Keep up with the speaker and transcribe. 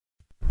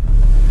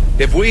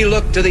if we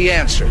look to the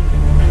answer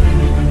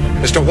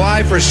as to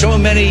why for so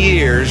many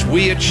years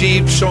we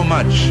achieved so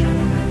much,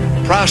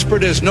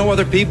 prospered as no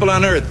other people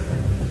on earth,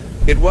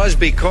 it was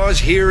because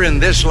here in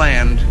this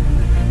land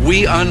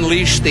we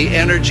unleashed the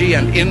energy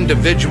and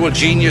individual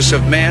genius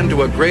of man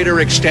to a greater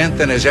extent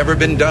than has ever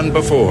been done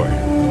before.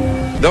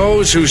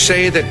 Those who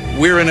say that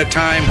we're in a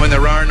time when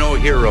there are no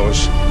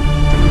heroes,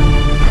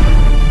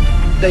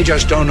 they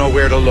just don't know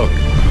where to look.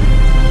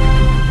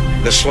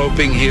 The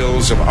sloping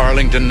hills of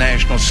Arlington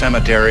National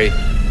Cemetery,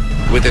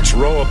 with its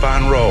row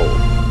upon row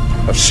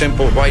of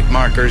simple white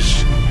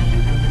markers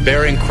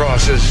bearing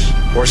crosses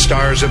or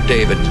stars of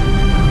David,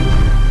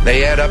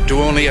 they add up to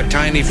only a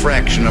tiny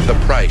fraction of the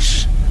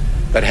price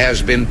that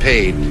has been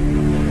paid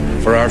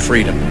for our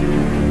freedom.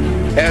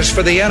 As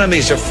for the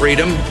enemies of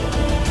freedom,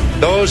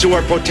 those who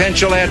are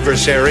potential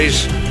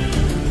adversaries,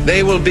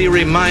 they will be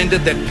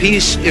reminded that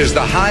peace is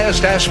the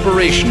highest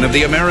aspiration of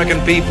the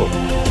American people.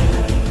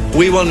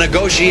 We will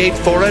negotiate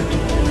for it,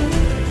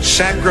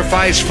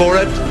 sacrifice for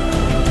it.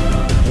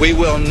 We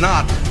will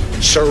not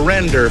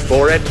surrender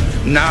for it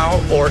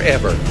now or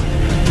ever.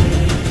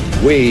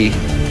 We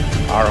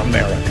are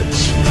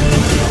Americans.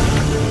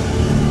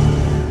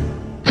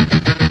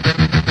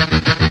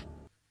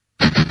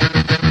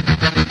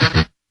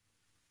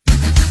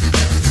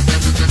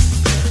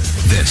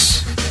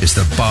 This is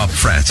the Bob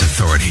Frantz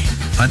Authority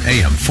on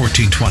AM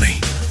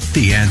 1420.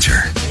 The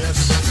Answer.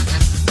 Yes.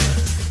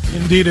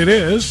 Indeed it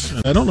is.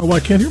 I don't know why I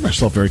can't hear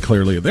myself very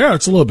clearly there.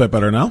 It's a little bit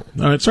better now.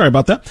 All right, sorry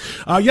about that.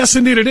 Yes,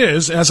 indeed it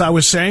is. As I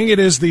was saying, it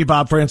is the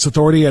Bob Frantz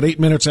Authority at 8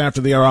 minutes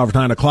after the hour of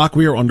 9 o'clock.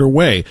 We are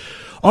underway.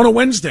 On a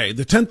Wednesday,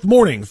 the 10th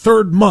morning,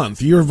 3rd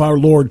month, year of our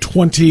Lord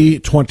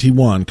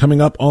 2021. Coming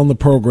up on the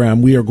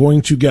program, we are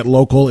going to get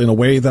local in a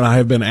way that I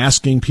have been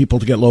asking people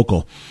to get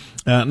local.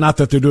 Not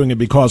that they're doing it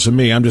because of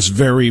me. I'm just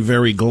very,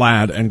 very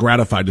glad and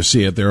gratified to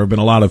see it. There have been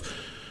a lot of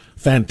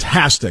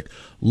fantastic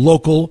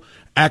local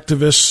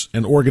activists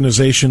and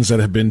organizations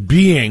that have been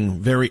being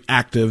very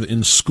active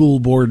in school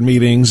board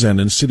meetings and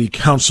in city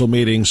council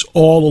meetings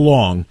all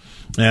along.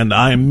 And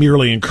I am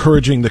merely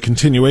encouraging the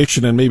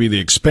continuation and maybe the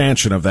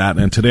expansion of that.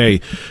 And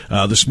today,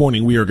 this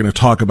morning, we are going to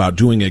talk about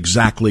doing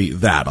exactly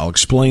that. I'll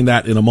explain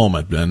that in a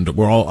moment. And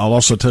I'll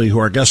also tell you who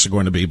our guests are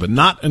going to be, but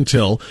not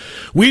until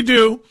we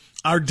do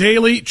our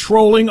daily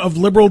trolling of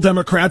liberal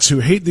Democrats who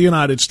hate the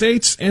United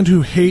States and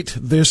who hate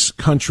this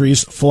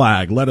country's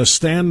flag. Let us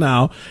stand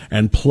now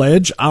and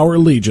pledge our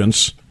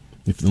allegiance,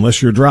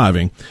 unless you're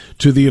driving,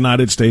 to the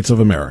United States of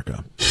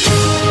America.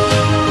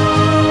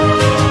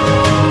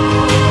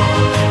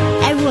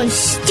 Everyone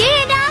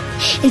stand up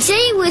and say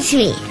it with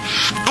me.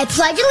 I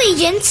pledge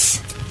allegiance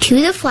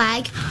to the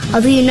flag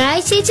of the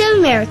United States of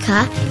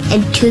America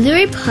and to the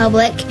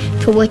republic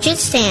for which it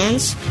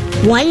stands,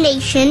 one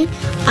nation,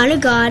 under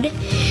God,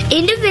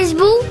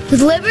 indivisible,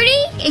 with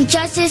liberty and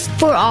justice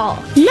for all.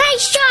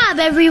 Nice job,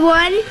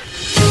 everyone!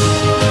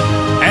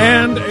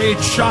 And a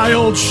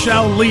child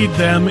shall lead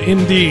them,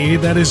 indeed.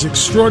 That is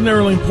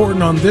extraordinarily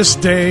important on this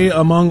day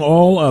among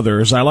all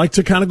others. I like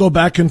to kind of go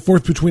back and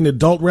forth between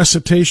adult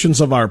recitations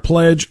of our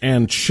pledge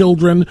and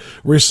children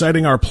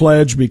reciting our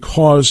pledge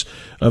because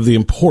of the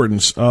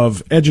importance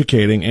of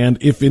educating and,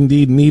 if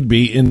indeed need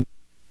be,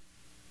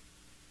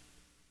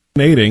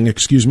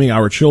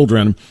 our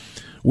children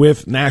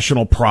with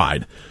national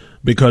pride,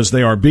 because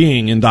they are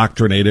being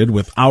indoctrinated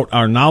without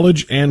our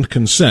knowledge and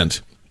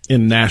consent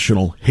in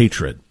national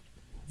hatred.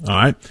 All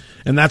right?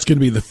 And that's going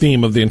to be the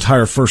theme of the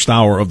entire first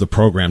hour of the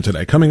program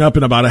today. Coming up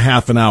in about a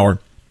half an hour,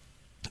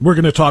 we're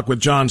going to talk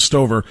with John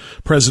Stover,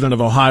 president of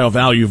Ohio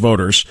Value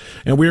Voters,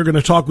 and we are going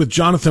to talk with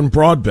Jonathon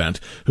Broadbent,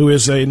 who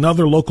is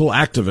another local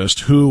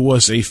activist who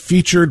was a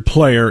featured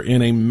player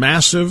in a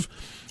massive,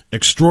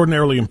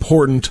 extraordinarily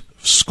important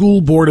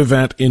school board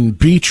event in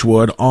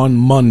Beachwood on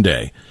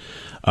Monday.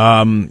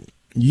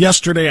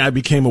 Yesterday, I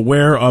became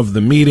aware of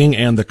the meeting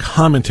and the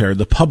commentary,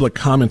 the public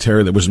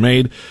commentary that was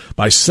made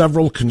by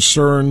several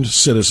concerned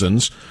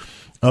citizens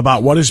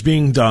about what is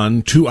being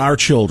done to our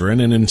children,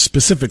 and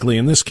specifically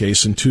in this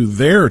case, and to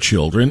their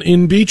children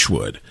in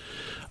Beachwood.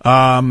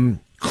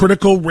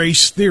 Critical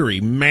race theory,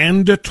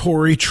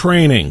 mandatory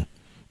training,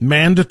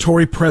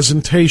 mandatory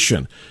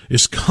presentation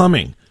is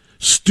coming.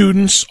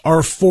 Students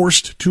are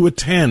forced to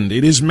attend.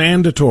 It is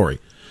mandatory.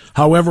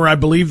 However, I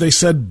believe they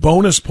said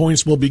bonus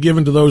points will be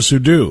given to those who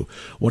do.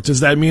 What does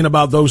that mean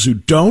about those who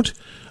don't?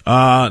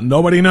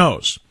 Nobody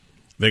knows.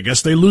 I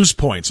guess they lose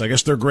points. I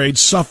guess their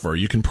grades suffer.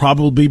 You can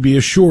probably be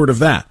assured of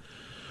that.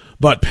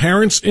 But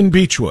parents in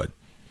Beachwood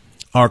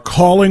are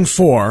calling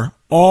for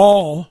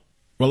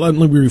let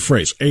me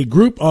rephrase. A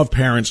group of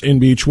parents in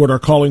Beachwood are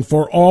calling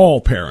for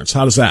all parents.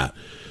 How does that?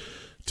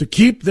 To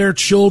keep their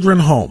children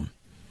home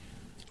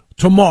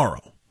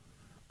tomorrow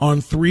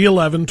on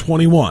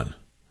 3/11/21.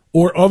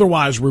 Or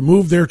otherwise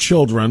remove their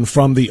children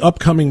from the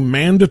upcoming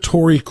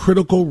mandatory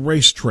critical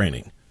race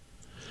training.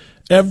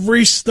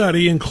 Every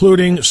study,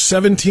 including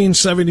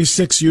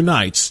 1776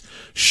 Unites,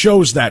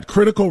 shows that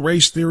critical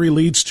race theory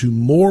leads to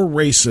more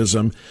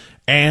racism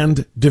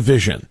and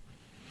division.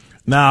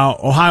 Now,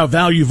 Ohio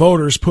Value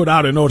Voters put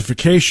out a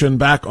notification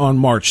back on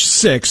March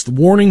 6th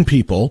warning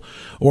people,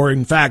 or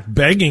in fact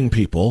begging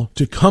people,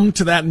 to come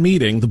to that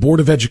meeting, the Board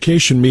of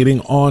Education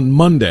meeting on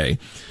Monday,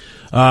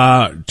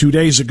 2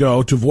 days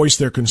ago, to voice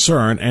their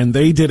concern, and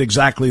they did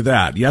exactly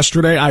that.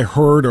 Yesterday I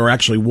heard, or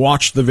actually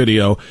watched, the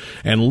video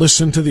and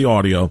listened to the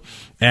audio,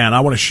 and I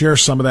want to share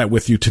some of that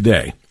with you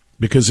today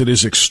because it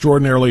is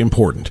extraordinarily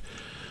important.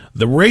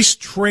 The race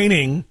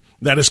training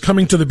that is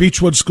coming to the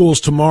Beachwood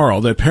schools tomorrow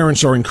that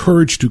parents are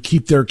encouraged to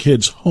keep their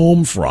kids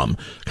home from,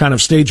 kind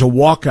of stage a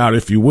walkout,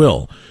 if you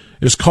will,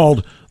 is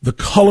called The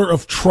Color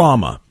of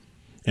Trauma.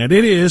 And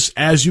it is,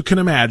 as you can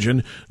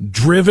imagine,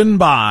 driven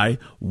by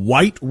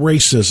white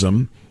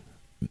racism.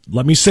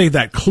 Let me say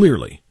that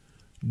clearly.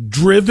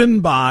 Driven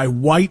by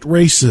white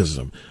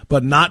racism,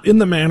 but not in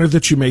the manner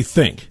that you may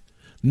think.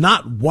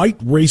 Not white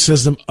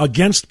racism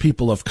against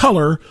people of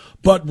color,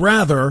 but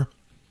rather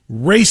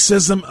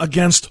racism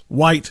against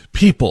white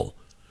people.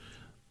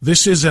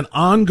 This is an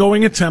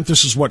ongoing attempt.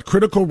 This is what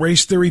critical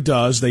race theory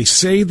does. They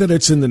say that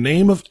it's in the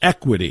name of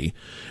equity.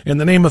 In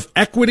the name of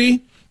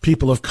equity,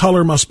 people of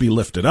color must be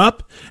lifted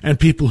up,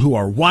 and people who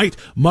are white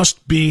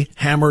must be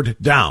hammered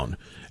down,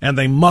 and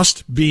they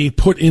must be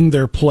put in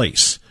their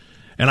place.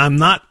 And I'm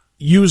not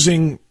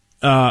using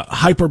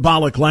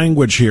hyperbolic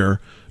language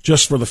here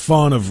just for the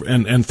fun of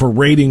and for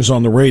ratings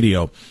on the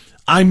radio.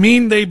 I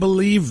mean they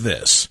believe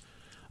this.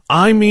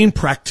 I mean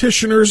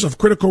practitioners of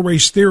critical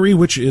race theory,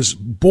 which is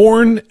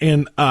born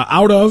in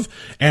out of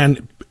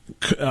and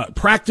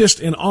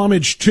practiced in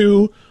homage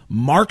to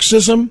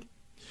Marxism,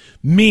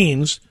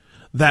 means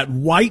that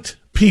white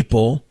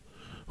people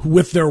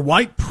with their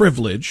white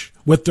privilege,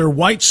 with their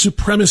white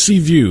supremacy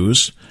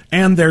views,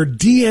 and their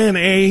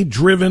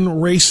DNA-driven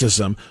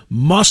racism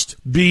must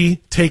be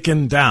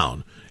taken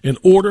down in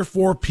order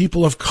for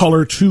people of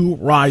color to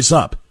rise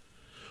up.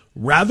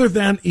 Rather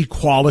than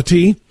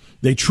equality,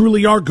 they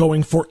truly are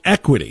going for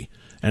equity.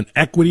 And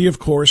equity, of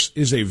course,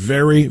 is a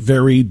very,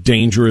 very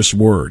dangerous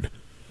word.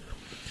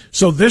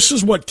 So this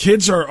is what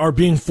kids are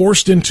being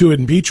forced into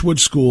in Beachwood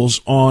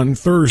schools on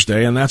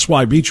Thursday, and that's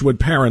why Beachwood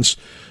parents,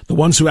 the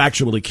ones who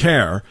actually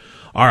care,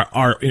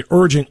 are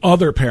urging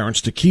other parents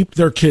to keep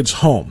their kids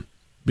home,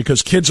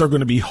 because kids are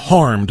going to be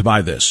harmed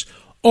by this.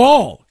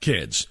 All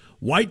kids,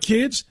 white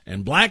kids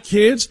and black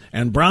kids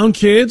and brown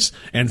kids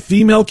and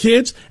female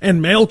kids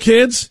and male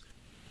kids.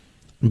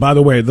 And by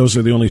the way, those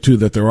are the only two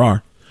that there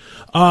are.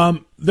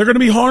 They're going to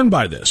be harmed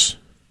by this.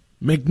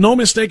 Make no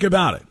mistake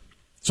about it.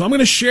 So I'm going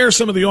to share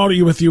some of the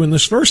audio with you in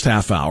this first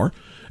half hour,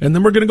 and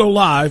then we're going to go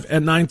live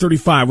at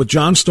 9:35 with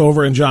John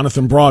Stover and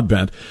Jonathan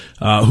Broadbent,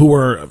 who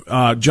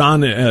are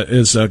John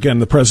is, again,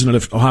 the president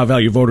of Ohio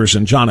Value Voters,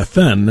 and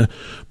Jonathon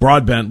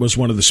Broadbent was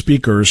one of the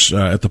speakers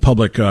at the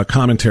public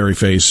commentary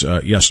phase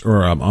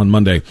on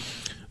Monday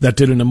that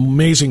did an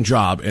amazing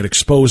job at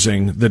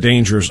exposing the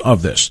dangers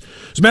of this.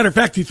 As a matter of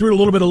fact, he threw a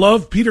little bit of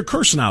love Peter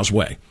Kirstenau's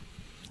way,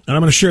 and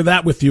I'm going to share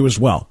that with you as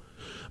well.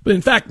 But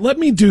in fact, let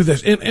me do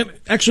this. And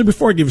actually,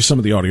 before I give you some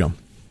of the audio,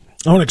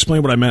 I want to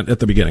explain what I meant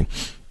at the beginning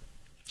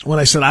when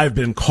I said I've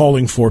been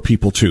calling for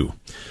people to.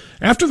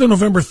 After the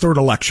November 3rd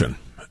election,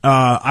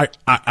 I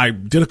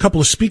did a couple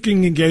of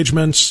speaking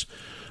engagements.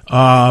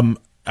 I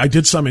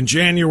did some in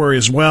January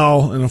as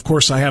well. And, of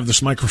course, I have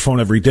this microphone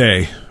every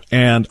day.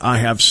 And I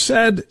have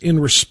said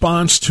in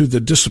response to the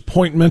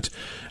disappointment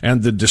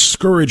and the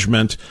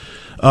discouragement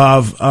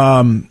of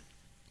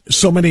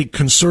so many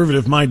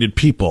conservative-minded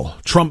people,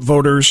 Trump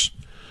voters,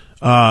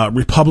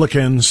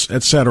 Republicans,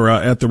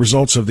 etc., at the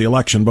results of the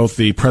election, both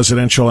the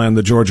presidential and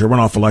the Georgia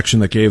runoff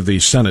election that gave the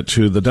Senate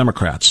to the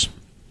Democrats,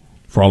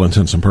 for all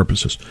intents and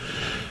purposes.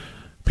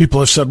 People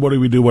have said, what do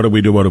we do, what do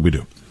we do, what do we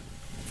do?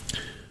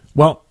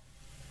 Well,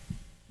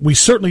 we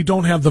certainly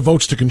don't have the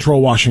votes to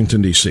control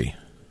Washington, D.C.,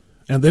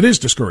 and that is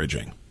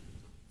discouraging.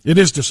 It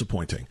is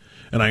disappointing,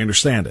 and I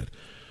understand it.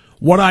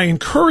 What I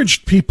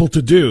encouraged people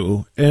to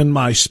do in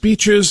my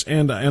speeches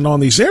and on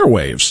these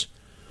airwaves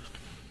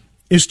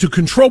is to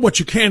control what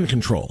you can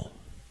control.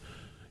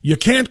 You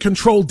can't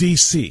control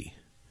D.C.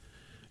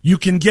 You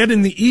can get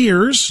in the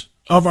ears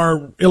of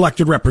our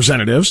elected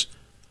representatives,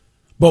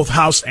 both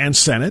House and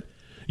Senate.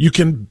 You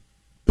can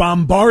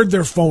bombard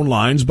their phone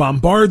lines,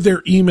 bombard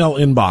their email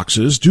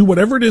inboxes, do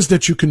whatever it is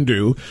that you can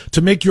do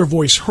to make your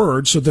voice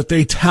heard so that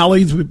they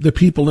tally the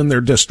people in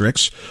their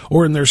districts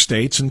or in their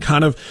states and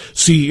kind of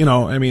see,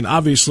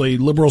 obviously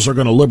liberals are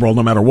going to liberal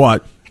no matter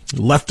what.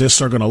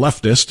 Leftists are going to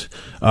leftist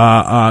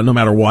no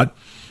matter what.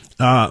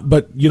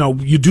 But,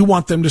 you do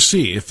want them to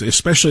see,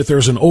 especially if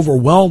there's an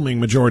overwhelming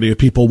majority of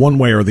people one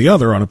way or the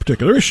other on a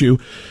particular issue,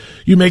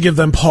 you may give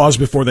them pause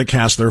before they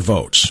cast their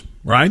votes,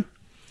 right?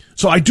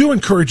 So I do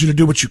encourage you to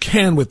do what you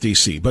can with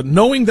D.C., but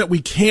knowing that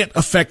we can't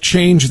affect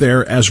change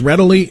there as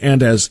readily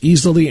and as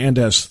easily and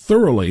as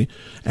thoroughly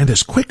and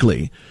as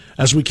quickly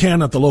as we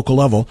can at the local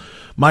level,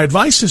 my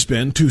advice has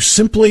been to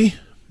simply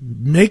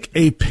make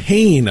a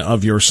pain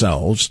of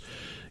yourselves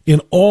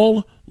in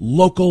all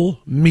local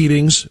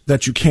meetings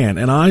that you can,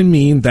 and I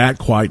mean that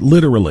quite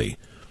literally.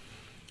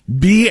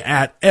 Be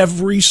at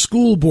every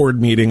school board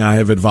meeting, I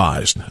have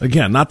advised.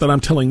 Again, not that I'm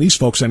telling these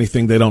folks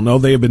anything they don't know.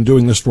 They have been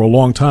doing this for a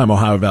long time,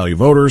 Ohio Value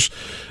Voters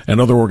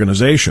and other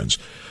organizations.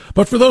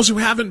 But for those who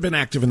haven't been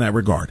active in that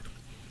regard,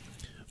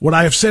 what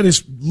I have said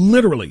is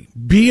literally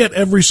be at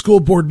every school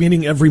board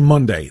meeting every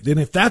Monday. Then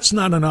if that's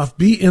not enough,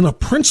 be in a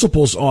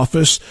principal's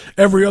office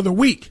every other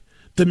week,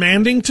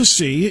 demanding to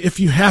see if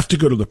you have to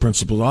go to the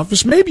principal's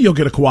office. Maybe you'll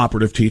get a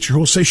cooperative teacher who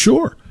will say,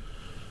 sure.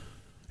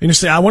 And you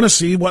say, I want to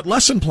see what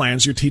lesson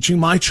plans you're teaching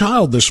my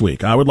child this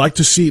week. I would like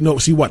to see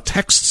what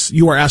texts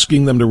you are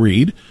asking them to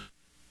read,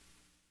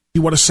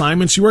 see what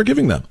assignments you are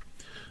giving them.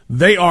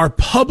 They are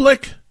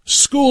public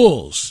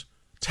schools,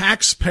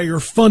 taxpayer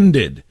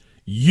funded,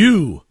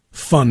 you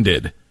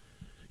funded.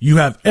 You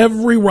have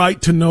every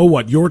right to know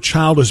what your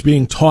child is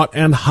being taught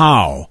and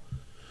how.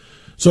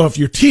 So if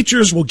your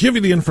teachers will give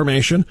you the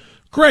information,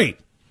 great.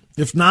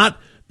 If not,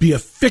 be a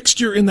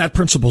fixture in that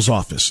principal's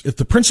office. If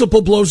the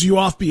principal blows you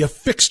off, be a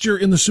fixture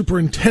in the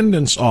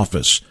superintendent's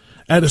office,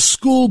 at a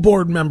school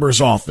board member's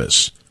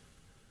office.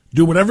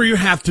 Do whatever you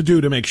have to do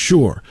to make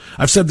sure.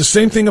 I've said the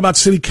same thing about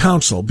city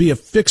council. Be a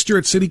fixture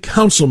at city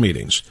council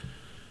meetings.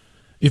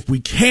 If we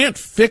can't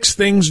fix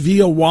things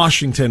via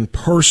Washington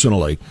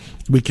personally,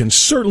 we can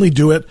certainly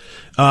do it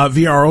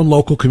via our own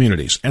local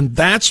communities. And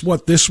that's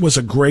what this was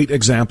a great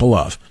example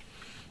of.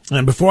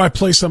 And before I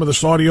play some of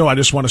this audio, I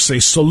just want to say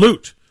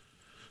salute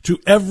to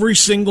every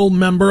single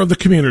member of the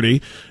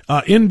community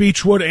in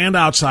Beachwood and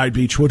outside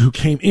Beachwood who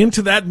came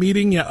into that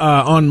meeting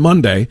on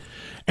Monday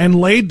and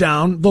laid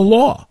down the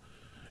law.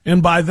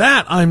 And by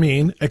that, I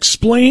mean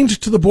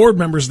explained to the board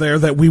members there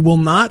that we will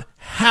not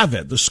have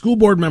it. The school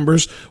board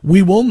members,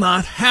 we will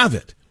not have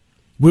it.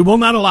 We will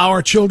not allow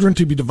our children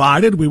to be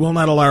divided. We will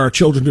not allow our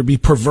children to be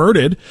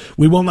perverted.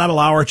 We will not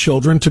allow our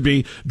children to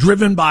be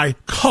driven by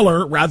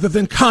color rather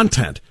than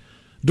content.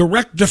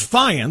 Direct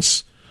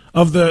defiance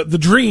of the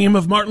dream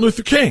of Martin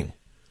Luther King.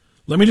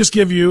 Let me just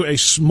give you a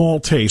small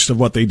taste of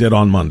what they did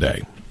on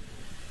Monday.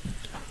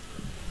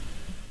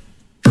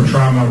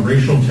 Trauma,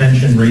 racial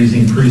tension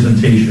raising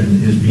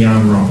presentation is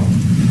beyond wrong.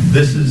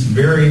 This is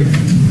the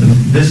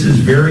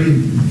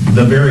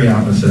very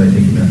opposite, I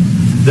think, man.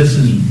 This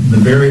is the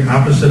very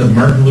opposite of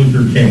Martin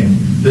Luther King.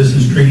 This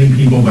is treating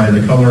people by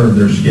the color of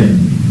their skin.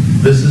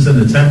 This is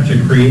an attempt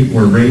to create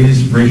or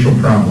raise racial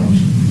problems.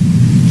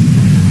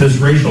 This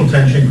racial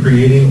tension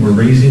creating or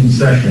raising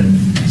session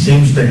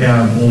seems to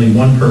have only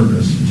one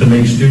purpose, to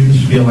make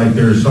students feel like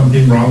there is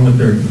something wrong with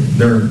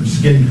their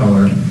skin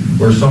color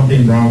or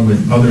something wrong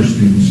with other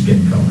students'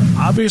 skin color.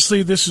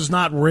 Obviously, this is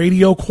not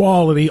radio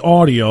quality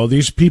audio.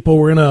 These people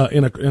were in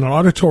an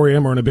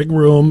auditorium or in a big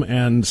room,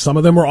 and some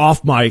of them were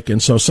off mic,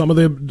 and so some of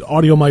the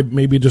audio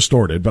may be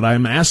distorted. But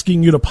I'm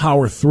asking you to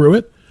power through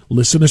it.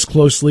 Listen as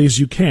closely as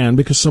you can,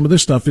 because some of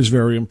this stuff is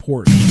very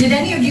important. Did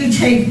any of you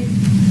take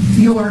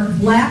your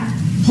black,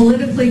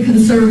 politically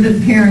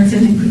conservative parents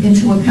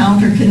into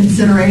account or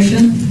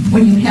consideration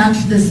when you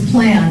hatched this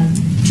plan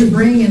to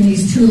bring in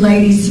these two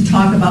ladies to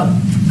talk about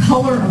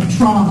color of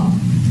trauma?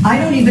 I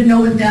don't even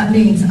know what that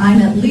means.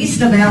 I'm at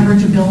least of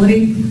average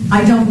ability.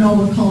 I don't know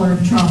what color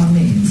of trauma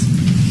means.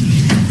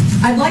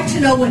 I'd like to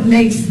know what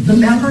makes the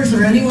members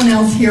or anyone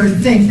else here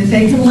think that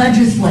they can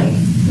legislate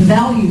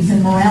values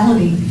and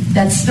morality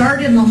that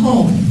start in the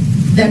home,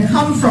 that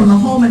come from the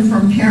home and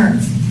from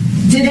parents.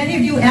 Did any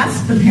of you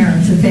ask the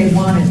parents if they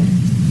wanted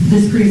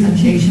this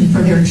presentation for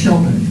their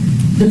children?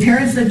 The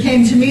parents that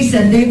came to me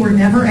said they were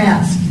never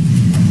asked.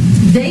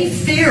 They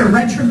fear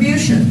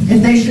retribution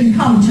if they should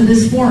come to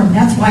this forum.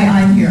 That's why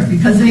I'm here,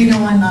 because they know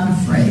I'm not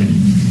afraid.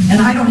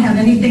 And I don't have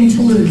anything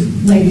to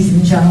lose, ladies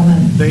and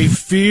gentlemen. They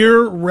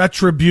fear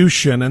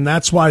retribution, and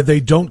that's why they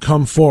don't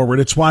come forward.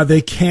 It's why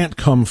they can't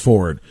come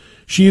forward.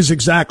 She is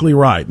exactly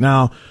right.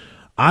 Now,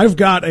 I've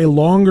got a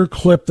longer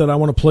clip that I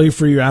want to play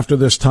for you after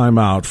this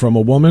timeout from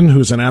a woman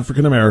who's an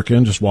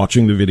African-American, just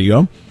watching the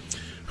video,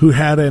 who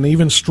had an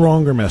even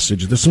stronger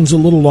message. This one's a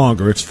little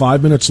longer. It's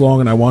 5 minutes long,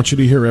 and I want you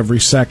to hear every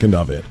second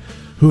of it.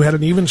 Who had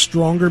an even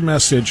stronger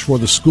message for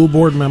the school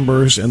board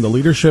members and the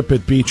leadership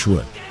at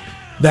Beachwood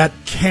that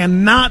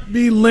cannot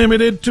be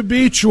limited to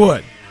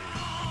Beachwood.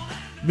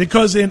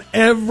 Because in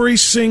every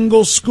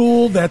single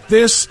school that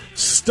this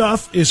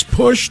stuff is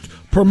pushed,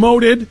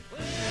 promoted,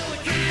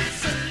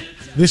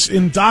 this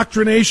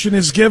indoctrination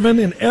is given,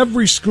 in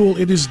every school,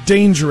 it is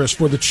dangerous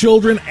for the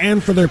children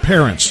and for their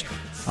parents.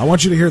 I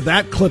want you to hear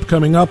that clip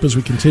coming up as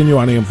we continue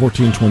on AM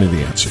 1420,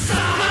 The Answer.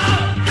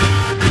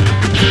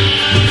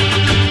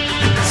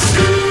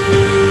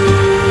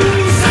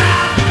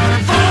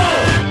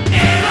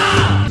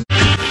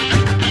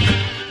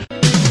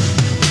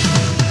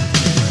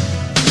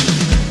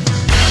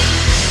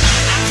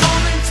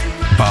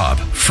 Bob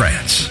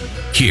France,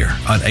 here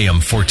on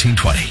AM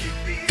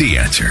 1420, The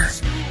Answer.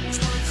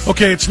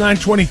 Okay, it's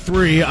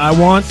 9:23. I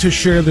want to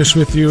share this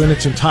with you in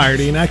its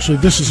entirety, and actually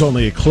this is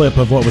only a clip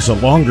of what was a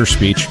longer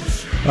speech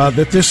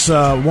that this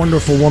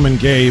wonderful woman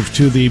gave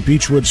to the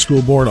Beachwood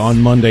School Board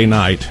on Monday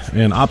night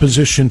in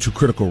opposition to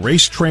critical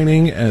race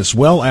training, as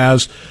well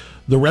as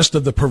the rest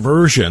of the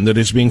perversion that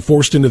is being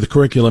forced into the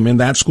curriculum in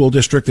that school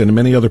district and in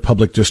many other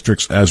public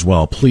districts as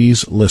well.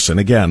 Please listen.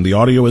 Again, the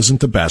audio isn't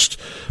the best,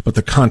 but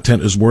the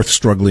content is worth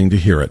struggling to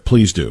hear it.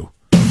 Please do.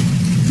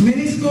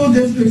 Many school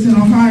districts in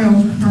Ohio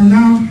are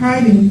now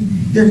hiding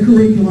their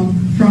curriculum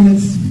from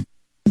its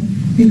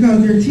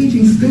because they're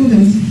teaching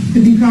students to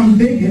become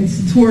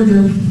bigots toward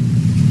their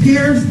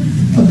peers,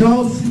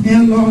 adults,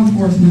 and law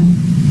enforcement.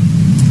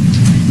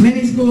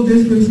 Many school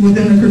districts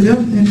within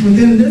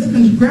this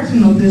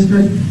congressional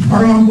district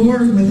are on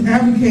board with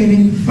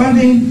advocating,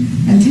 funding,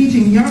 and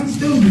teaching young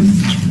students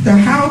the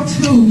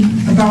how-to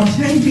about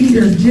changing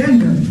their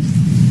gender,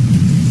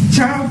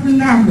 child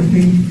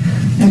pornography,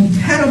 and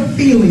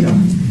pedophilia,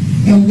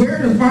 and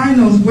where to find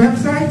those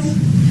websites,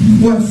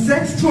 what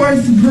sex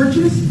toys to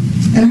purchase,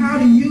 and how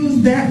to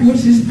use that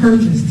which is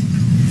purchased.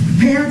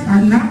 Parents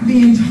are not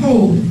being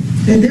told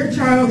that their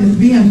child is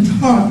being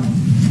taught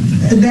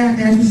that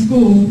at the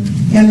school,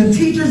 and the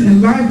teachers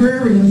and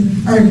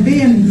librarians are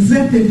being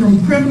exempted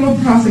from criminal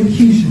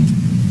prosecution.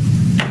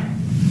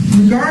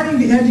 Regarding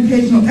the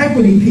educational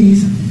equity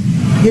piece,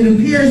 it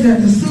appears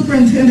that the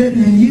superintendent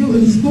and you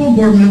as school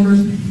board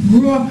members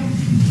grew up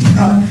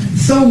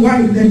so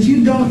white that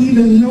you don't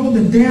even know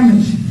the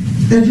damage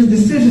that your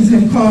decisions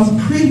have caused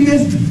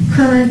previous,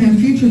 current, and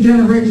future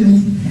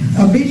generations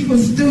of Beachwood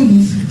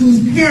students whose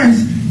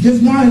parents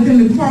just wanted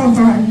them to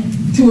qualify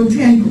to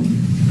attend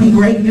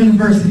great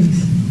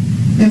universities.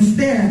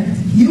 Instead,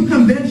 you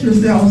convince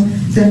yourselves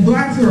that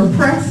blacks are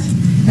oppressed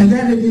and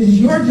that it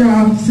is your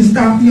job to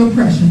stop the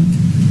oppression.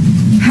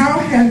 How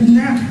have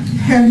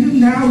you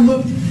now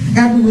looked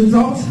at the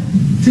results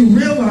to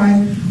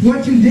realize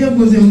what you did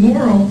was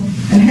immoral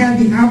and had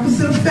the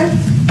opposite effect?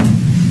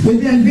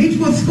 Within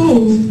Beachwood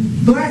schools,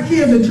 black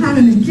kids are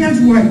turning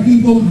against white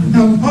people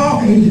of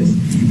all ages,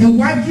 and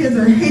white kids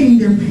are hating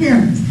their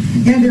parents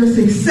and their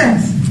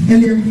success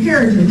and their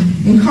heritage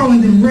and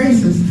calling them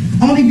racist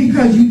only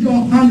because you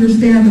don't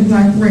understand the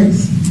black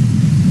race.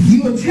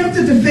 You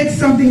attempted to fix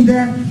something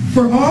that,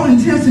 for all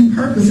intents and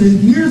purposes,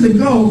 years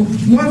ago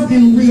was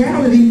in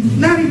reality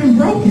not even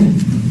broken.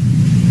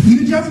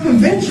 You just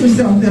convinced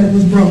yourself that it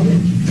was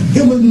broken.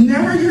 It was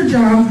never your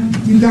job.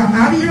 You got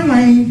out of your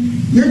lane.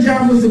 Your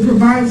job was to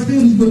provide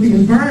students with the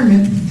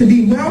environment to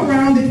be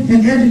well-rounded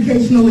and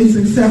educationally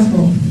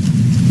successful.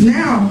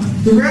 Now,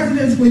 the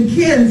residents with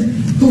kids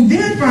who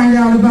did find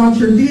out about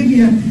your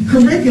deviant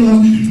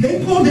curriculum, they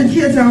pulled their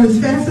kids out as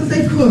fast as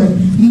they could.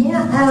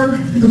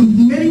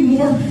 Many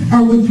more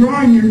are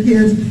withdrawing their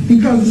kids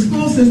because the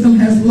school system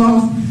has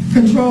lost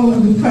control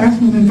of the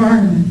classroom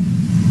environment.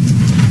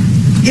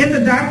 In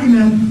the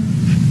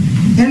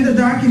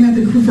document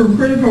for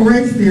critical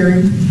race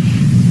theory,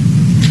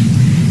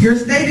 your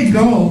stated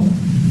goal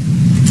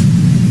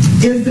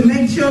is to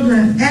make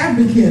children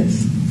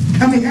activists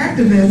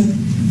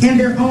in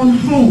their own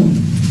home.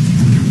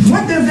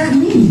 What does that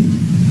mean?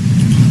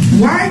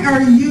 Why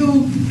are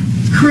you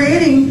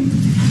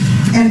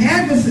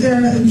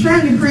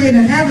trying to create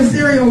an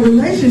adversarial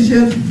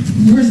relationship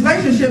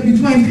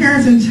between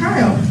parents and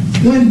child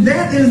when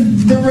that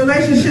is the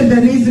relationship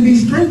that needs to be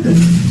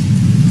strengthened?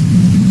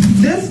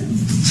 This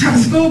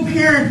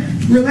school-parent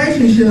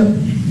relationship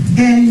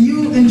and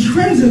you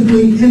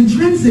intrinsically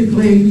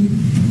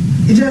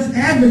just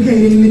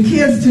advocating the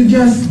kids to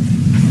just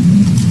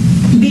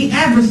be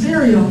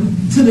adversarial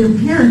to their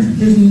parents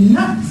is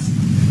nuts.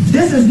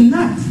 This is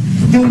nuts.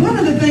 And one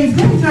of the things,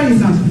 let me tell you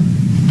something.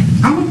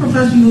 I'm a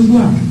professional as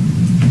well.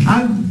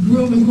 I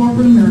grew up in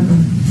corporate America.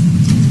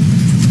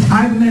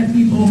 I've met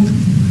people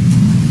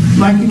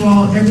like you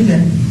all every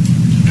day.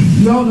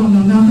 You all don't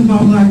know nothing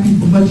about black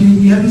people, but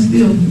you haven't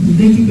still. You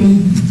think you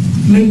can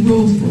make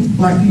rules for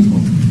black people.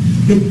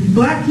 The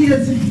black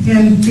kids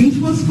in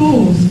Beachwood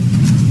schools,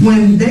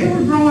 when they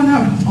were growing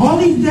up all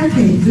these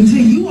decades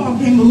until you all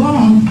came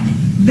along,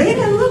 they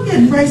didn't look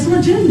at race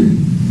or gender.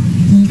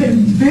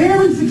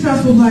 Very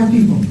successful black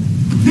people.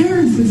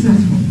 Very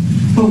successful.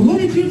 But what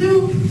did you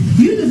do?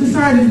 You just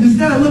decided,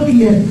 instead of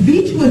looking at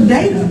Beachwood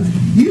data,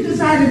 you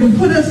decided to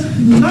put us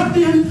lumped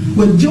in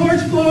with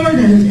George Floyd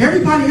and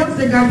everybody else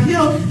that got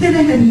killed. That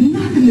had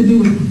nothing to do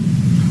with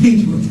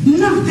Beachwood.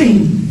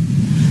 Nothing.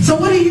 So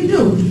what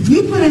do?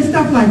 You put in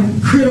stuff like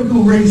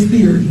critical race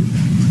theory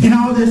and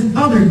all this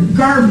other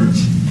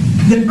garbage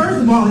that,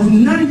 first of all, is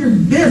none of your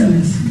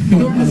business.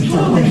 I'm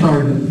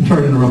sorry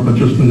to interrupt, but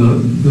just in the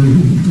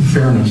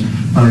fairness,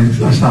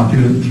 I stopped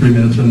you at 3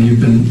 minutes, and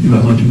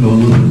I've let you go a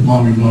little bit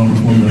longer than over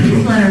 4 minutes.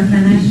 Just let her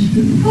finish.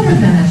 Let her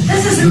finish.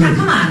 This is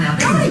come on now.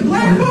 How many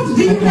black folks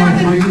do you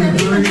have in here?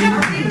 I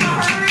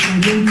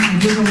didn't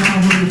allow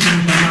her to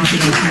finish. I'm not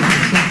going to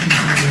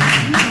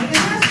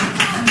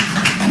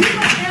You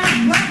don't ask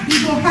black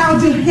people how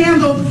to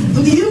handle.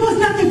 It was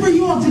nothing for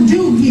you all to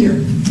do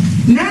here.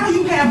 Now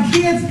you have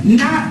kids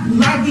not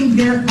liking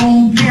their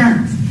own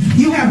parents.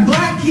 You have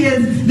black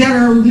kids that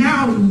are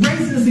now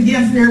racist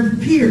against their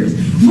peers.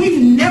 We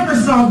never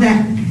saw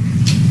that.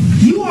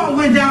 You all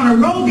went down a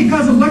road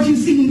because of what you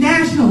see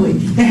nationally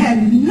that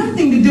had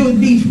nothing to do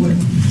with Beachwood.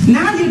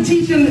 Now you're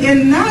teaching,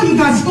 and now you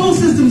got school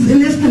systems in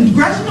this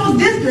congressional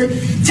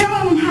district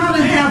telling them how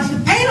to have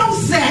anal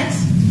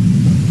sex,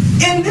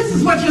 and this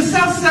is what your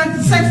sex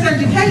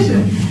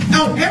education.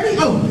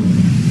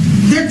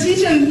 They're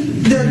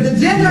teaching the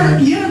gender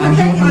unification.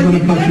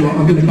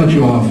 I'm going to cut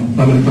you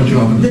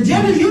off. The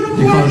gender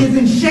uniform is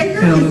in Shaker.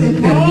 It's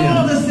in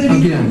all the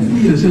cities.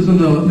 Again, this isn't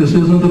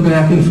the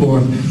back and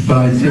forth,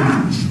 but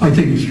I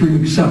take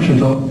extreme exception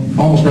to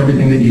almost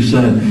everything that you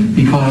said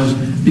because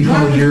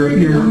your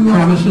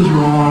premise is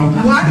wrong.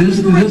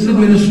 This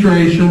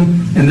administration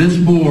and this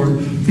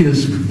board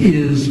is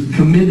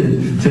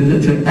committed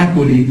to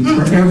equity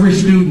for every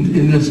student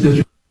in this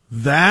district.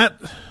 That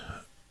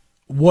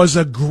was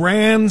a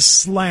grand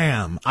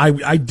slam.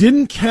 I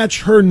didn't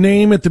catch her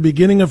name at the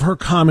beginning of her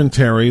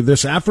commentary,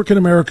 this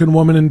African-American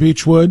woman in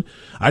Beachwood.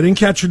 I didn't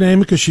catch her name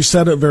because she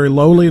said it very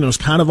lowly and it was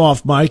kind of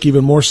off mic,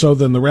 even more so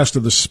than the rest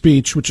of the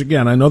speech, which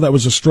again, I know that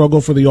was a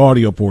struggle for the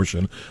audio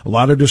portion. A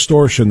lot of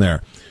distortion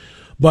there.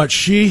 But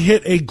she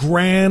hit a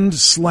grand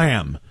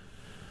slam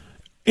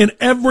in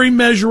every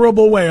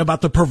measurable way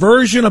about the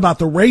perversion, about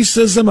the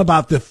racism,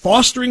 about the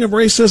fostering of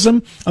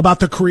racism, about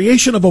the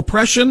creation of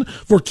oppression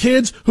for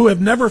kids who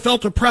have never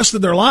felt oppressed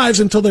in their lives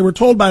until they were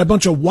told by a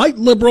bunch of white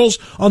liberals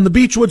on the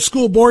Beachwood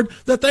School Board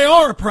that they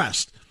are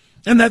oppressed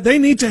and that they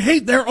need to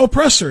hate their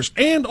oppressors.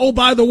 And, oh,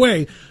 by the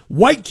way,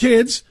 white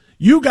kids,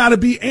 you got to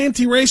be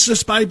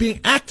anti-racist by being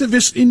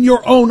activists in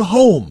your own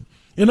home.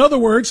 In other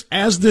words,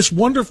 as this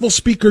wonderful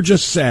speaker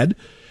just said,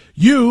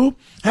 you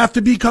have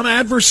to become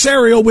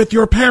adversarial with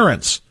your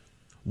parents.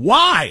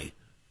 Why?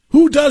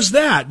 Who does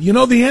that? You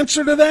know the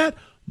answer to that?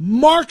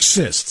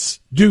 Marxists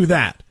do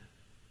that.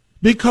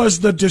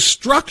 Because the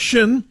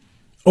destruction,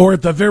 or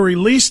at the very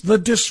least, the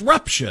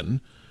disruption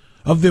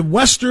of the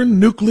Western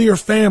nuclear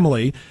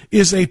family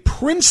is a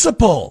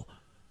principle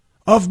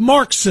of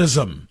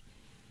Marxism.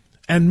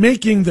 And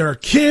making their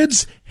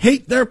kids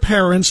hate their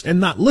parents and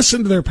not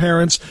listen to their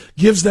parents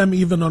gives them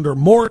even under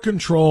more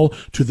control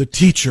to the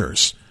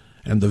teachers.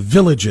 And the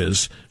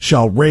villages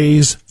shall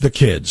raise the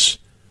kids.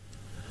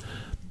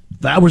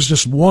 That was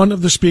just one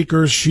of the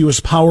speakers. She was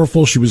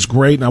powerful. She was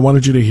great, and I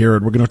wanted you to hear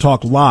it. We're going to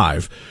talk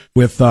live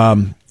with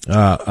a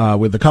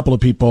couple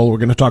of people. We're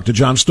going to talk to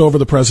John Stover,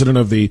 the president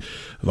of the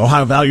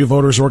Ohio Value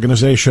Voters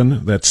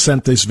Organization that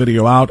sent this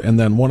video out, and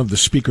then one of the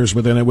speakers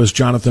within it was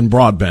Jonathon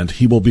Broadbent.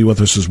 He will be with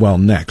us as well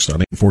next on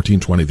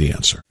 1420 The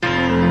Answer.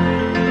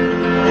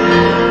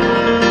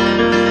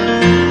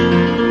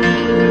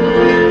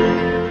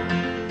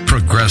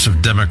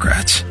 Progressive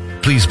Democrats,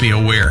 please be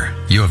aware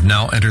you have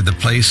now entered the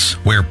place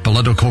where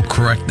political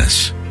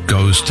correctness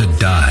goes to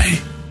die.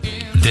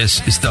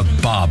 This is the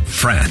Bob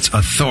France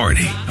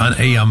Authority on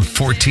AM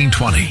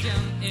 1420.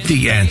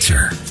 The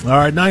Answer. All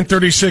right,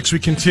 9:36, we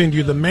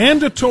continue. The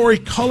mandatory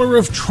Color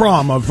of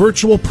Trauma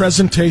virtual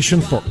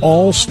presentation for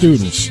all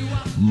students.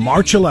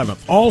 March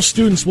 11th, all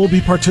students will be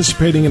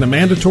participating in a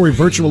mandatory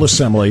virtual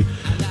assembly,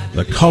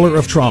 The Color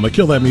of Trauma.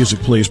 Kill that music,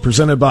 please.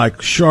 Presented by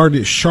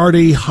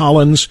Shardy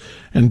Hollins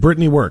and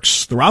Brittany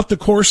Works. Throughout the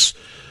course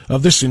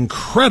of this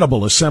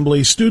incredible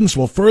assembly, students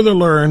will further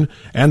learn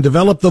and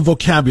develop the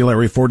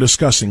vocabulary for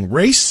discussing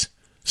race,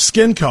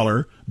 skin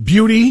color,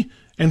 beauty,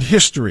 and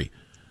history.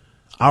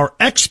 Our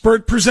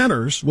expert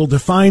presenters will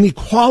define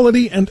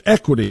equality and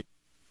equity.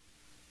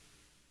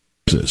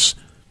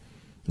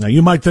 Now,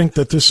 you might think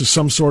that this is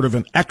some sort of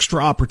an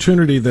extra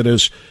opportunity that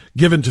is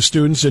given to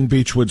students in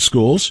Beachwood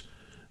schools.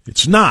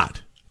 It's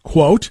not.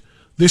 Quote,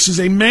 this is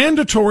a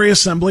mandatory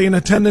assembly and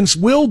attendance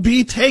will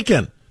be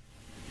taken.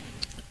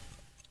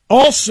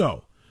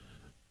 Also,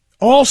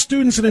 all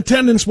students in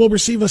attendance will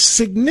receive a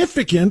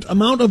significant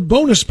amount of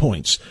bonus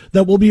points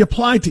that will be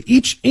applied to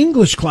each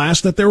English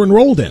class that they're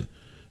enrolled in.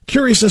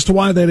 Curious as to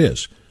why that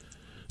is.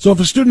 So if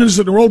a student is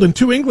enrolled in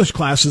 2 English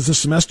classes this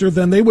semester,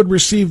 then they would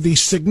receive the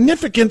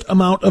significant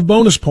amount of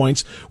bonus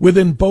points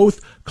within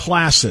both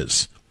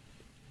classes.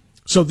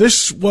 So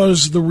this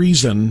was the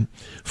reason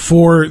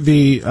for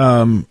the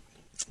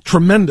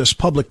tremendous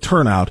public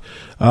turnout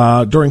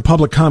during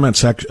public comment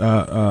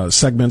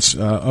segments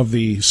of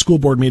the school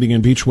board meeting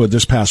in Beachwood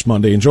this past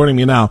Monday. And joining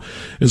me now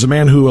is a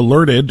man who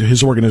alerted,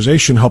 his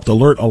organization helped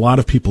alert a lot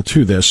of people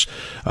to this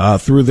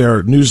through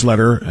their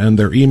newsletter and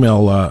their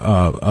email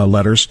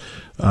letters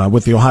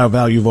with the Ohio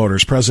Value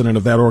Voters, president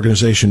of that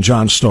organization,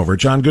 John Stover.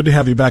 John, good to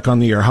have you back on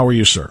the air. How are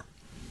you, sir?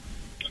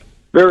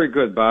 Very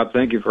good, Bob.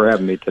 Thank you for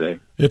having me today.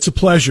 It's a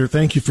pleasure.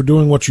 Thank you for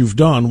doing what you've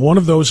done. One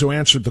of those who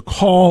answered the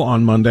call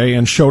on Monday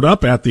and showed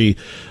up at the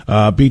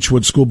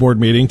Beachwood School Board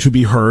meeting to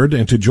be heard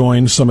and to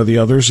join some of the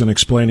others in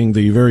explaining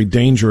the very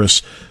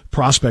dangerous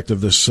prospect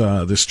of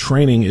this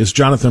training is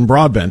Jonathon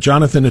Broadbent.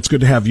 Jonathon, it's good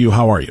to have you.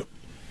 How are you?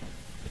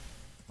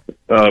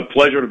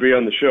 Pleasure to be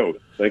on the show.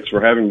 Thanks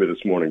for having me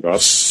this morning, Bob.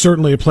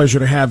 Certainly a pleasure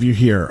to have you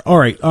here. All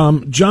right,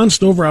 John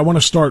Stover, I want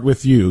to start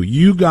with you.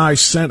 You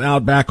guys sent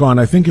out back on,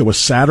 I think it was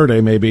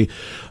Saturday maybe,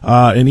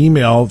 an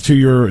email to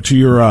your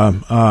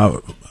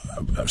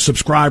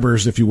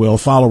subscribers, if you will,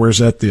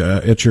 followers at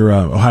your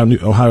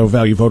Ohio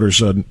Value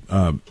Voters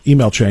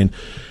email chain.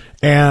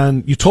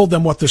 and you told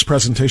them what this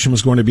presentation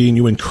was going to be, and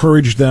you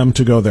encouraged them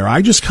to go there.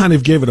 I just kind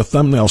of gave it a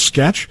thumbnail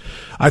sketch.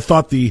 I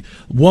thought the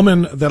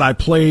woman that I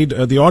played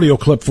the audio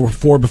clip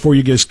for before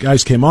you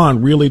guys came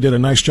on really did a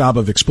nice job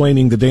of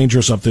explaining the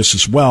dangers of this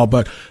as well.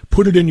 But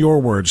put it in your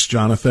words,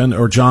 Jonathan,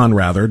 or John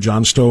rather,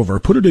 John Stover.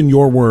 Put it in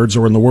your words,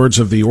 or in the words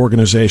of the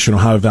organization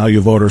Ohio Value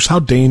Voters. How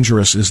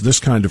dangerous is this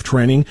kind of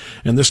training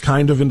and this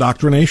kind of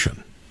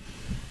indoctrination?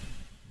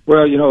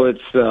 Well,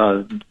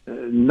 it's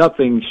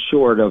nothing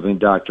short of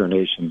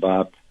indoctrination,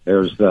 Bob.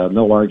 There's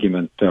no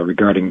argument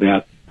regarding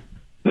that.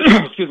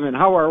 Excuse me. And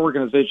how our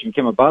organization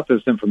came about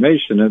this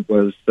information, it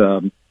was,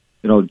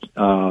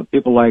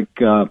 people like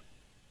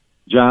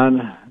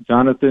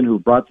Jonathon, who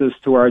brought this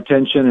to our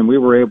attention, and we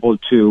were able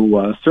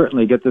to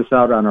certainly get this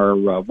out on our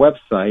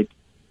website.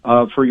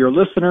 For your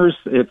listeners,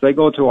 if they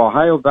go to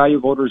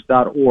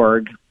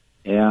ohiovaluevoters.org,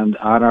 and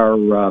on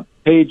our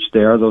page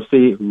there, they'll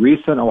see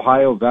recent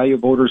Ohio Value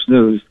Voters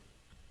News.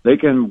 They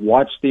can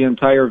watch the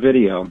entire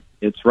video.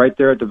 It's right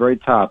there at the very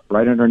top,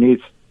 right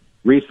underneath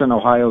recent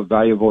Ohio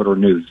Value Voter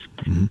News.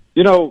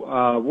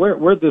 Mm-hmm.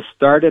 Where this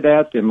started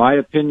at, in my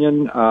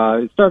opinion,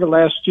 it started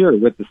last year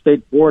with the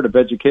State Board of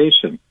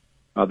Education.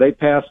 They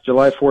passed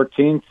July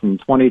 14th in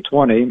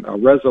 2020 a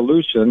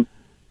resolution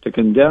to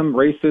condemn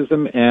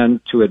racism and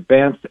to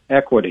advance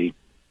equity.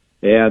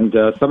 And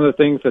some of the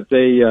things that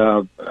they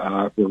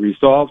were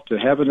resolved to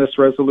have in this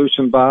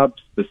resolution, Bob,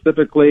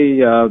 specifically,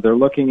 they're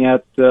looking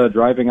at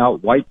driving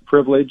out white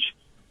privilege.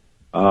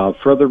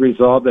 Further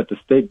resolved that the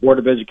State Board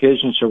of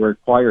Education shall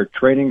require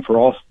training for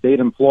all state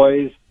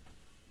employees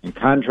and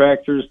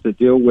contractors to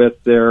deal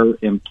with their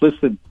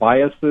implicit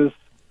biases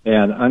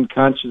and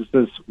unconscious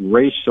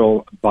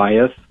racial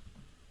bias.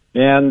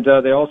 And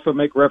they also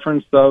make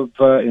reference of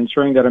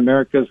ensuring that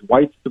America's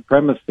white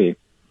supremacy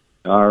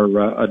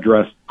are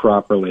addressed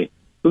properly.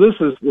 So this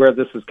is where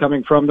this is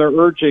coming from. They're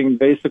urging,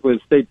 basically,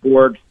 the State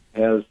Board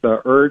has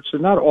urged,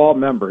 and not all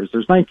members.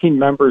 There's 19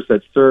 members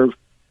that serve.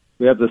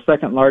 We have the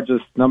second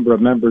largest number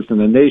of members in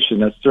the nation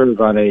that serve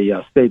on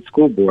a state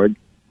school board.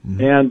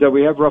 Mm-hmm. And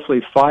we have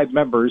roughly 5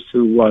 members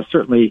who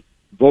certainly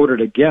voted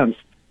against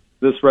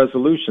this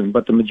resolution,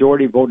 but the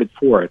majority voted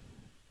for it.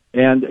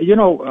 And,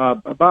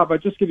 Bob, I'll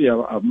just give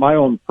you my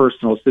own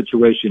personal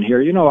situation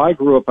here. I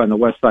grew up on the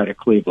west side of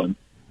Cleveland.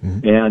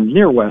 Mm-hmm. And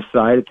near West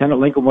Side, attended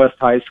Lincoln West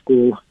High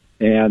School,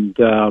 and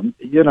during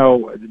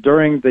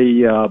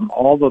the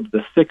all of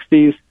the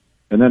 60s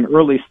and then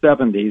early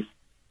 70s,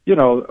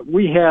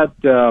 we had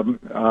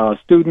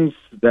students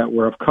that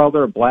were of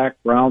color,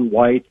 black, brown,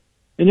 white,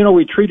 and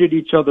we treated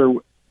each other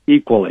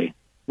equally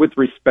with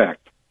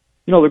respect.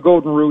 The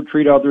golden rule: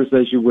 treat others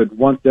as you would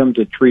want them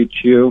to treat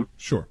you.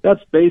 Sure,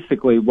 that's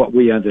basically what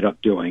we ended up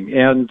doing,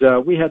 and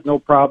we had no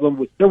problem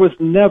with. There was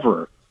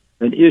never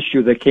an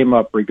issue that came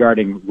up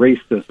regarding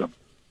racism.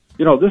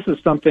 This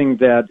is something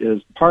that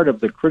is part of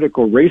the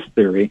critical race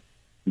theory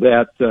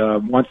that,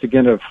 once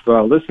again, if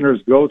listeners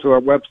go to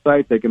our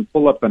website, they can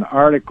pull up an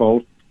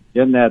article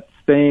in that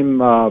same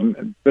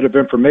bit of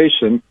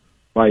information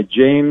by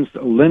James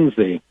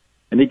Lindsay.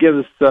 And he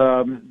gives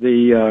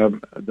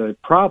the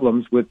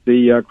problems with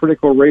the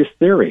critical race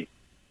theory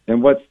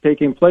and what's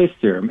taking place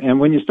here. And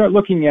when you start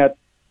looking at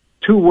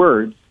 2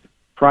 words,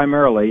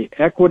 primarily,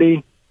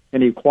 equity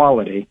and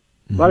equality,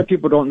 a lot of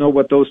people don't know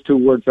what those 2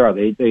 words are.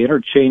 They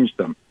interchange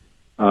them.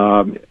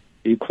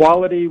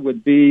 Equality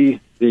would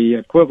be the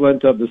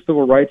equivalent of the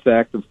Civil Rights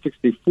Act of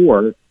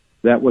 1964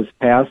 that was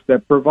passed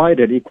that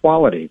provided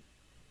equality.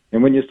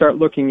 And when you start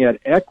looking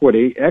at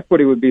equity,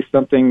 equity would be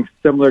something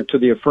similar to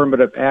the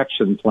affirmative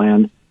action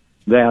plan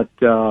that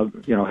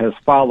has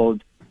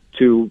followed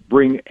to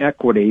bring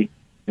equity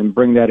and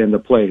bring that into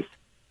place.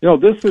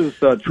 This is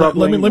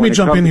troubling. Let me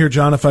jump in here,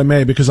 John, if I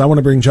may, because I want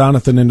to bring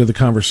Jonathan into the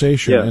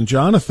conversation. Yes. And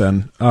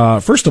Jonathan,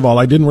 first of all,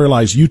 I didn't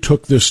realize you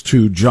took this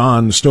to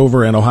John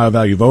Stover and Ohio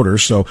Value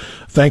Voters, so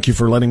thank you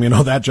for letting me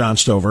know that, John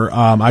Stover.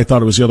 I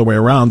thought it was the other way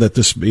around, that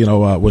this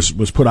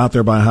was put out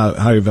there by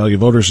Ohio Value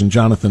Voters, and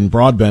Jonathan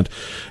Broadbent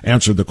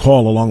answered the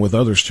call along with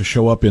others to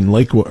show up in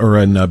Lakewood or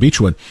in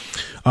Beachwood.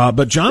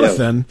 But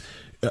Jonathan,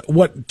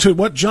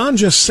 what John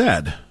just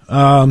said.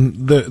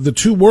 The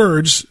 2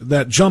 words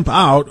that jump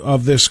out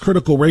of this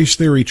critical race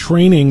theory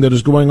training that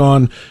is going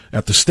on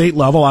at the state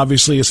level,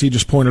 obviously, as he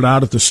just pointed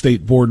out, at the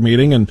state board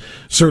meeting, and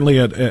certainly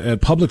at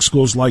public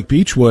schools like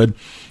Beachwood,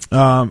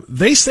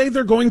 they say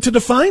they're going to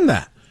define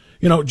that.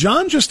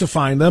 John just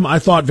defined them, I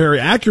thought, very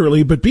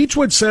accurately, but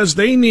Beachwood says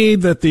they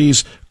need that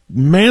these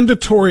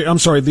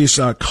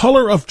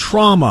color of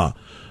trauma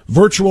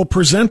virtual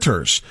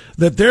presenters,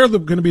 that they're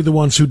going to be the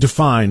ones who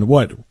define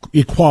what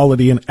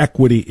equality and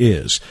equity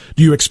is.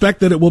 Do you expect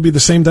that it will be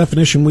the same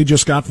definition we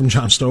just got from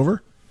John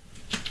Stover?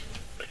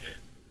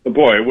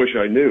 Boy, I wish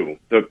I knew.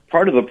 The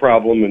part of the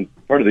problem and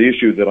part of the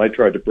issue that I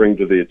tried to bring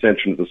to the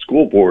attention of the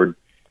school board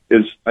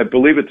is I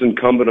believe it's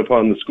incumbent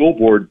upon the school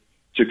board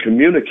to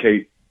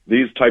communicate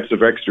these types of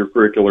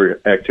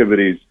extracurricular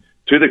activities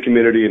to the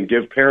community and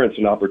give parents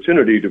an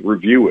opportunity to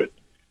review it.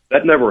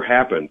 That never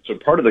happened. So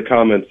part of the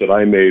comments that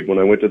I made when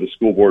I went to the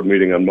school board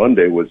meeting on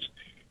Monday was,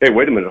 hey,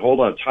 wait a minute, hold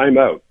on, time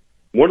out.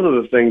 one of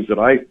the things that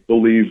I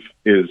believe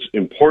is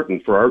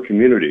important for our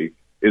community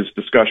is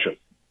discussion.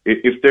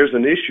 If there's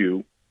an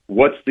issue,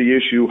 what's the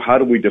issue? How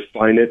do we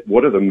define it?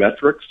 What are the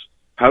metrics?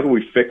 How do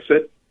we fix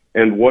it?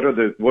 And what are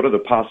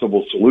the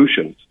possible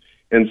solutions?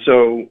 And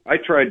so I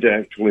tried to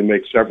actually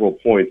make several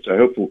points.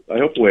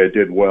 Hopefully I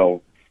did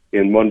well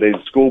in Monday's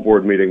school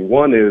board meeting.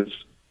 One is,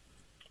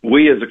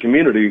 we as a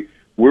community,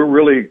 we're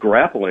really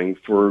grappling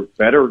for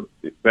better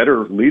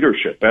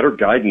leadership, better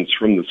guidance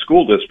from the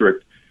school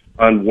district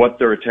on what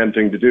they're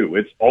attempting to do.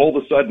 It's all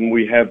of a sudden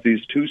we have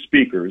these two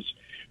speakers.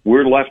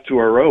 We're left to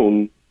our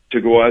own to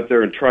go out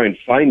there and try and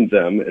find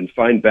them and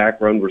find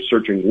background. We're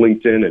searching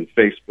LinkedIn and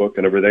Facebook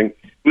and everything.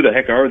 Who the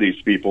heck are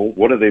these people?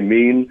 What do they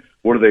mean?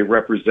 What do they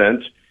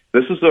represent?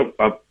 This is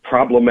a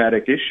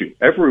problematic issue.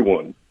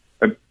 Everyone,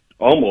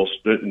 almost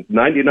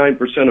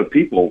 99% of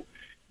people,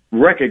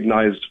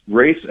 recognize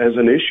race as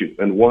an issue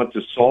and want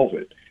to solve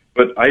it.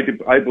 But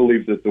I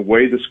believe that the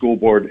way the school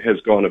board has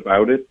gone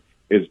about it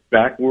is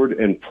backward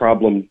and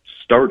problem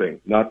starting,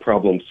 not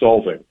problem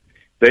solving.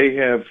 They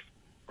have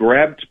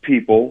grabbed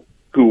people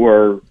who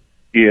are,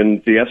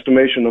 in the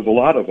estimation of a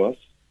lot of us,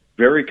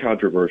 very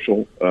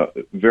controversial,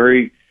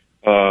 very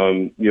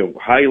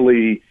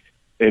highly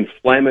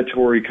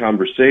inflammatory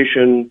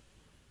conversation,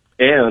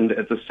 and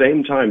at the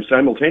same time,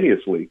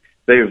 simultaneously,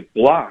 they have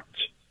blocked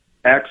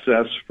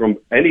access from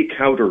any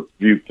counter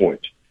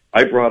viewpoint.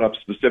 I brought up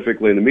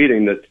specifically in the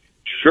meeting that,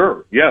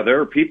 sure, yeah,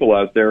 there are people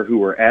out there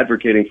who are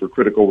advocating for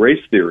critical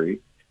race theory,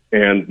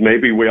 and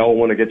maybe we all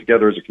want to get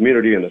together as a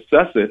community and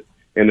assess it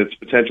and its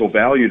potential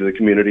value to the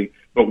community,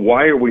 but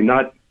why are we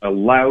not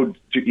allowed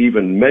to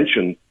even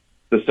mention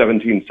the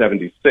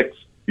 1776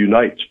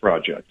 Unites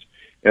project?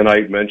 And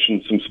I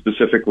mentioned some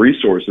specific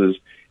resources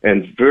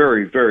and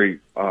very, very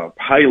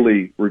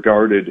highly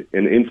regarded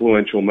and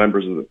influential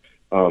members of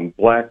the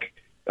black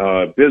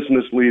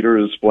business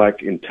leaders,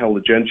 black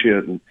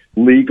intelligentsia,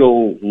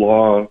 legal,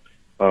 law,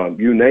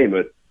 you name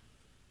it.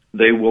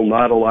 They will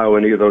not allow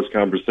any of those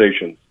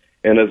conversations.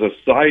 And as a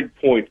side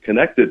point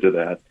connected to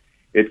that,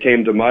 it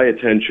came to my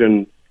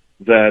attention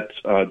that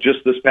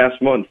just this past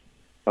month,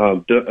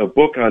 a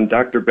book on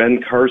Dr.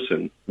 Ben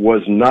Carson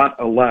was not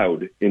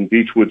allowed in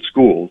Beachwood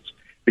schools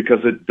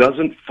because it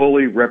doesn't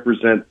fully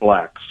represent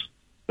blacks.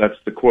 That's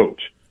the quote.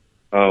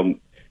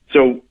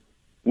 So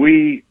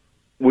we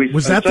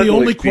was that the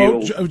only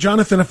quote,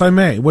 Jonathan, if I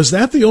may? Was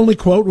that the only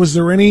quote? Was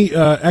there any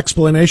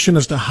explanation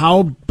as to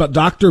how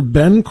Dr.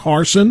 Ben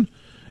Carson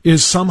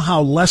is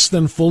somehow less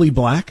than fully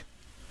black?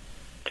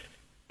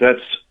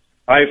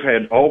 I've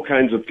had all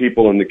kinds of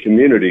people in the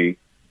community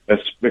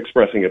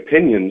expressing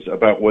opinions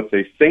about what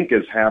they think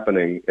is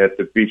happening at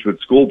the Beachwood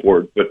School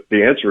Board, but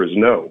the answer is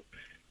no.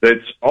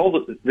 That's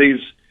all these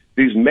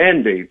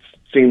mandates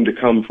seem to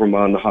come from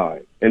on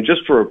high. And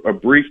just for a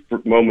brief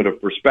moment of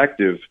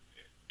perspective,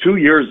 2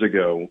 years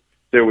ago,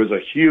 there was a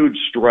huge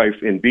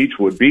strife in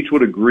Beachwood.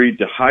 Beachwood agreed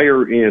to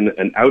hire in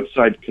an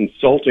outside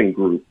consulting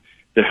group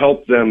to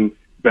help them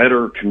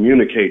better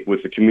communicate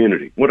with the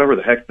community, whatever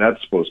the heck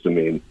that's supposed to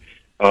mean.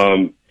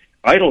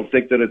 I don't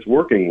think that it's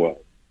working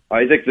well.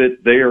 I think that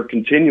they are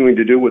continuing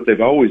to do what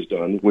they've always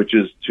done, which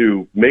is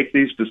to make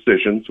these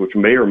decisions, which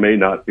may or may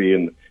not be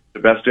in the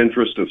best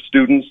interest of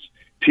students,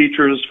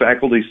 teachers,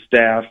 faculty,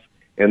 staff,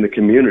 and the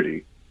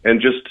community.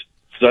 And just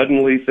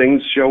suddenly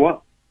things show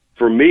up.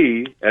 For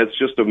me, as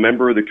just a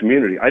member of the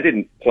community, I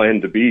didn't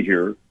plan to be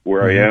here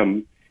where I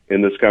am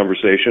in this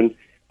conversation,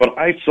 but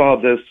I saw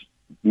this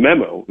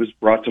memo. It was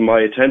brought to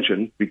my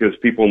attention because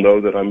people know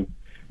that I'm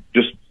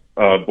just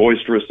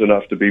boisterous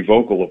enough to be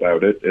vocal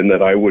about it, and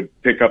that I would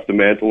pick up the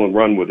mantle and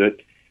run with it.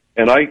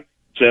 And I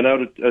sent out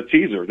a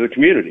teaser to the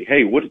community.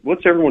 Hey,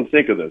 what's everyone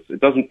think of this? It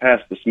doesn't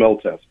pass the smell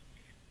test.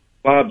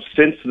 Bob,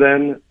 since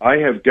then, I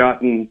have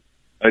gotten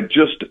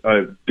just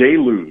a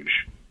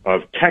deluge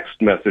of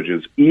text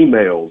messages,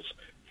 emails,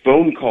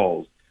 phone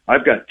calls.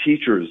 I've got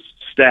teachers,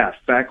 staff,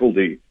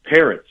 faculty,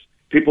 parents,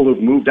 people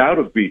who've moved out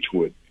of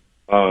Beachwood,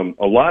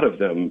 a lot of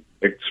them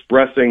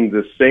expressing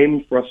the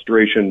same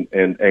frustration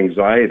and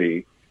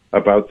anxiety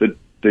about the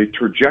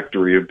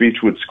trajectory of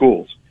Beachwood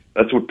schools.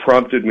 That's what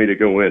prompted me to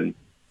go in.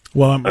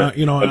 Well,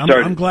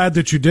 I'm glad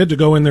that you did to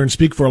go in there and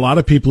speak for a lot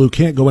of people who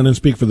can't go in and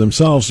speak for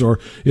themselves, or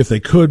if they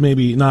could,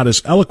 maybe not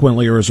as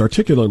eloquently or as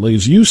articulately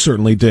as you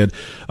certainly did,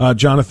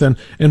 Jonathan.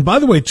 And by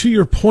the way, to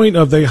your point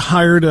of they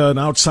hired an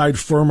outside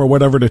firm or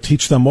whatever to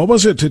teach them, what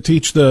was it, to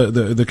teach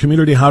the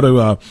community how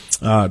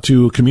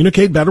to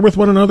communicate better with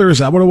one another? Is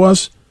that what it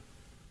was?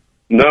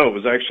 No, it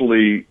was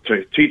actually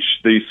to teach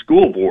the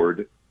school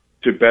board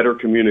to better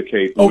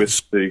communicate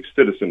with the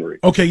citizenry.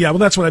 Okay, yeah, well,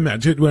 that's what I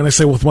meant when I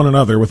say with one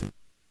another. With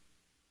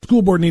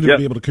school board needed to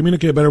be able to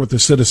communicate better with the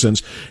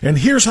citizens. And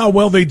here's how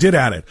well they did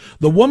at it.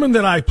 The woman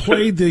that I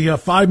played the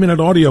 5-minute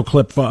audio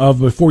clip of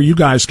before you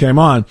guys came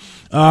on,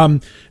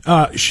 the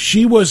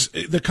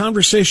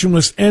conversation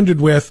was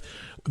ended with,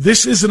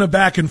 "This isn't a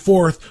back and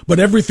forth, but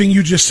everything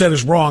you just said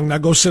is wrong. Now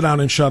go sit down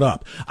and shut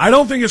up." I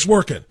don't think it's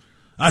working.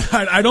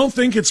 I don't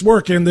think it's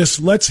working.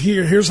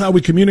 Here's how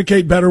we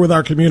communicate better with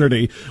our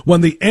community.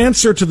 When the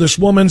answer to this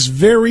woman's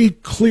very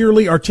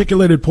clearly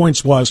articulated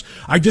points was,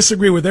 I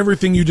disagree with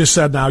everything you just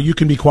said. Now you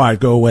can be quiet,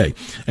 go away.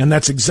 And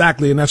that's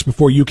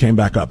before you came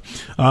back up.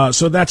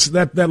 So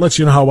that lets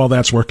you know how well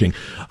that's working.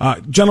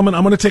 Gentlemen,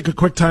 I'm going to take a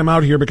quick time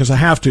out here because I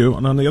have to.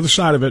 And on the other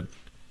side of it,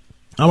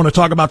 I want to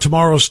talk about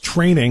tomorrow's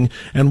training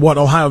and what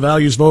Ohio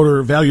Value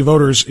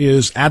Voters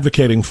is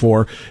advocating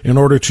for in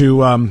order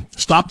to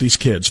stop these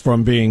kids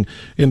from being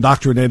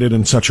indoctrinated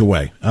in such a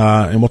way.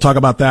 And we'll talk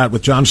about that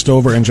with John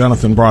Stover and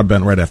Jonathon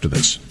Broadbent right after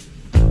this.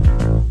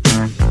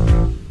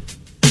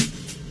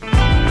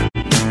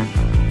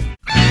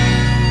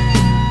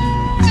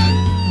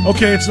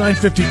 Okay, it's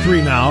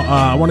 9:53 now.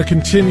 I want to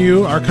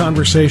continue our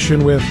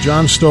conversation with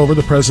John Stover,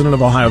 the president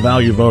of Ohio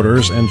Value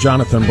Voters, and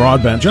Jonathon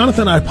Broadbent.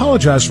 Jonathon, I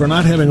apologize for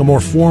not having a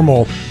more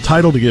formal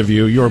title to give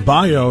you. Your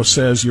bio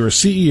says you're a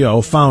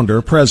CEO,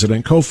 founder,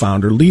 president,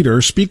 co-founder,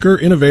 leader, speaker,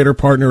 innovator,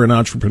 partner, and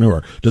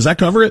entrepreneur. Does that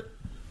cover it?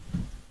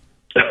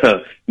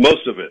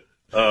 Most of it.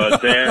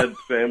 Dad,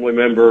 family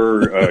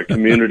member,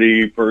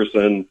 community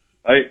person.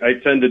 I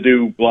tend to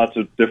do lots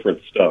of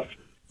different stuff.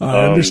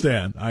 I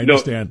understand.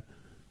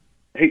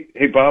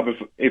 Hey, Bob,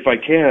 if I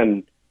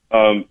can,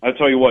 I'll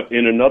tell you what,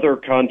 in another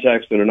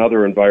context, in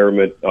another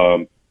environment,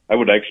 I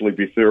would actually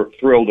be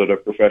thrilled at a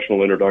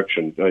professional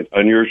introduction.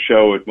 On your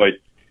show, it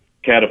might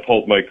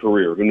catapult my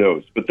career. Who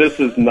knows? But this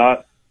is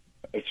not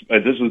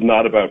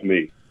about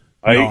me.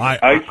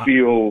 I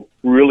feel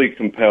really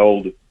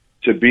compelled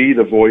to be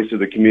the voice of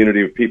the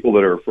community of people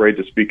that are afraid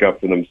to speak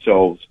up for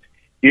themselves.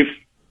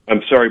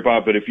 I'm sorry,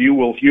 Bob, but if you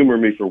will humor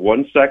me for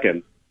 1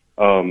 second,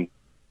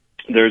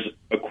 there's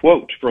a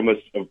quote from a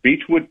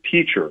Beachwood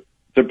teacher,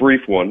 it's a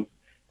brief one,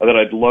 that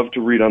I'd love to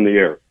read on the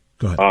air.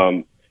 Go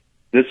ahead.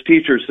 This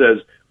teacher says,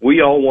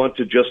 "We all want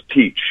to just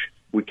teach.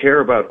 We care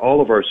about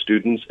all of our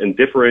students and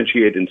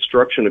differentiate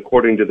instruction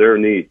according to their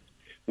needs.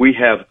 We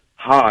have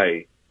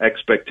high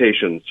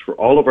expectations for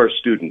all of our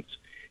students.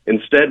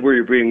 Instead,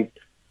 we're being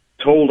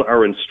told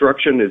our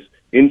instruction is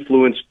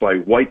influenced by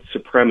white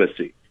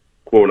supremacy,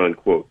 quote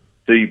unquote.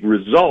 The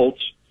result,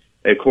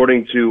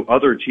 according to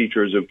other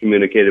teachers who've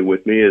communicated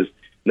with me, is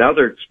now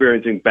they're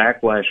experiencing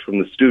backlash from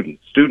the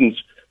students.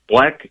 Students,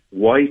 black,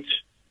 white,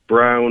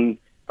 brown,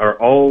 are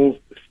all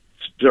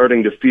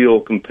starting to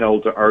feel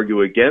compelled to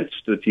argue against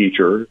the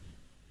teacher,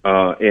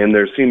 and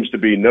there seems to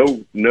be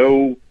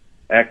no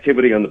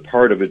activity on the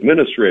part of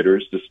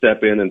administrators to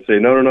step in and say,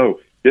 no,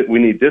 we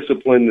need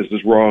discipline, this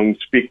is wrong,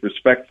 speak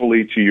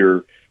respectfully to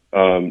your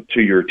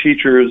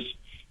teachers.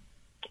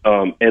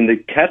 And the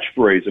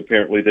catchphrase,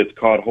 apparently, that's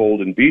caught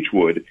hold in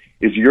Beachwood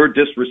is, "You're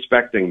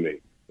disrespecting me."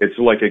 It's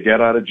like a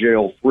get out of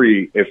jail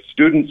free. If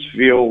students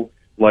feel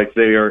like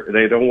they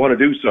don't want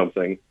to do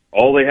something,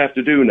 all they have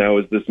to do now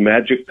is this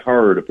magic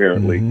card,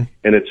 apparently,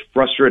 and it's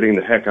frustrating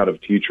the heck out of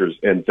teachers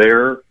and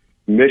their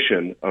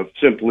mission of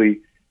simply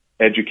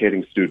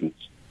educating students.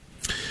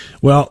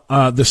 Well,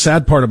 the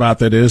sad part about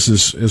that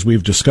is, as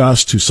we've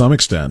discussed to some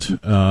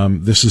extent,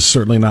 this is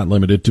certainly not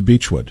limited to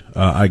Beachwood.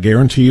 I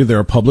guarantee you there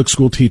are public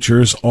school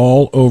teachers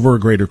all over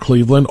Greater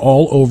Cleveland,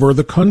 all over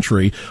the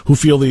country, who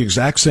feel the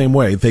exact same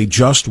way. They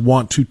just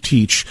want to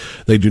teach.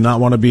 They do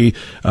not want to be,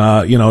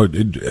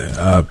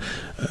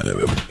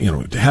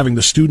 having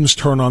the students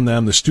turn on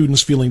them, the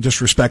students feeling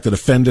disrespected,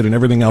 offended, and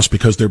everything else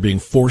because they're being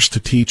forced to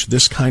teach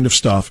this kind of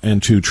stuff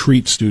and to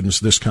treat students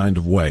this kind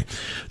of way.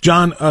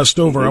 John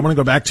Stover, I want to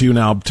go back to you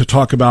now to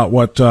talk about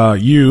what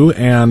you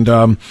and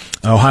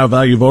Ohio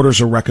Value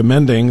Voters are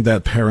recommending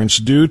that parents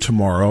do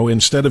tomorrow.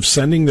 Instead of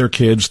sending their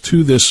kids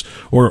to this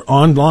or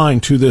online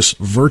to this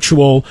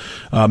virtual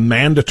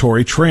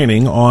mandatory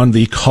training on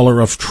the color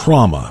of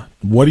trauma.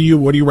 What are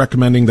you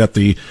recommending that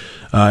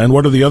and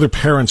what are the other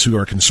parents who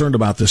are concerned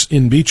about this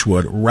in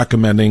Beachwood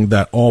recommending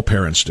that all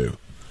parents do?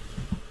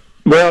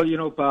 Well,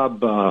 Bob,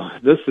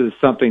 this is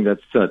something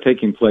that's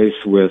taking place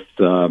with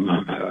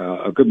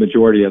a good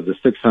majority of the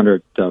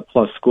 600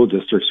 plus school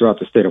districts throughout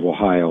the state of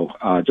Ohio.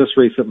 Just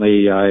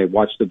recently, I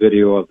watched a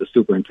video of the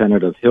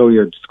superintendent of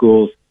Hilliard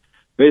schools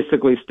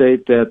basically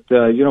state that,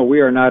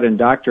 we are not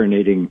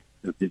indoctrinating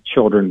the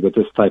children with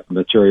this type of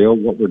material.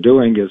 What we're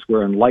doing is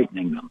we're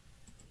enlightening them.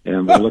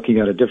 And we're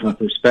looking at a different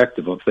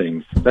perspective of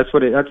things. That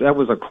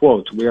was a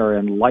quote. We are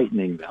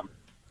enlightening them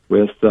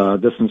with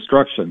this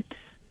instruction.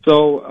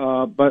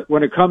 So, but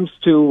when it comes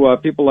to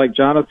people like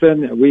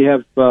Jonathon, we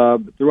have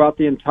throughout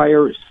the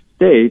entire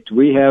state,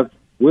 we have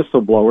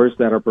whistleblowers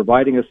that are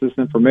providing us this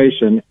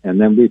information,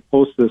 and then we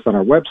post this on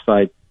our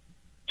website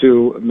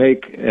to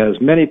make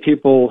as many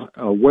people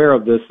aware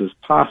of this as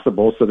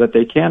possible so that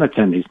they can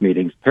attend these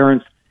meetings.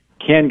 Parents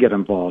can get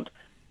involved.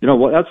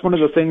 That's one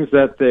of the things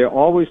that they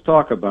always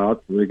talk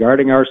about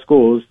regarding our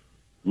schools,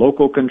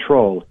 local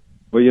control.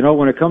 Well,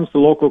 when it comes to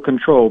local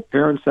control,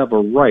 parents have a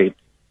right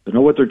to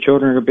know what their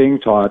children are being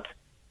taught,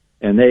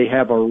 and they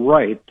have a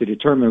right to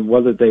determine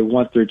whether they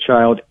want their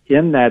child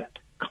in that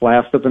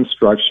class of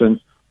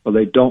instruction or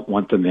they don't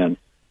want them in.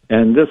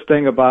 And this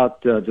thing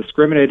about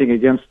discriminating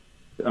against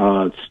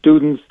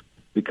students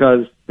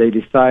because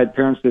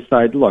parents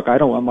decide, look, I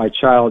don't want my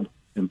child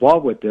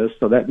involved with this,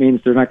 so that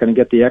means they're not going to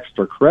get the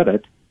extra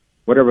credit,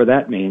 whatever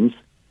that means,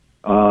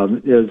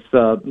 is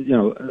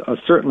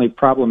certainly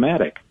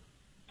problematic.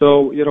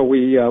 So,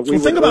 we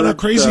think about how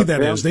crazy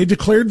that is. They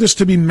declared this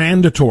to be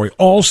mandatory.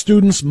 All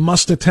students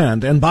must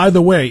attend. And by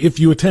the way,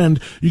 if you attend,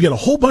 you get a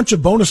whole bunch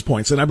of bonus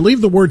points. And I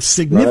believe the word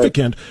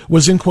significant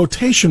was in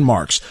quotation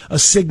marks. A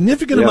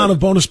significant amount of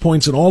bonus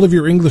points in all of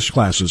your English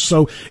classes.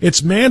 So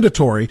it's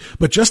mandatory.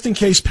 But just in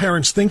case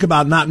parents think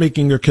about not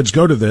making their kids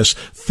go to this,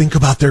 think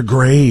about their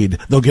grade.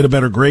 They'll get a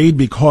better grade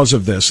because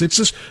of this. It's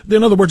just,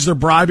 in other words, they're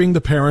bribing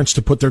the parents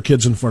to put their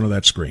kids in front of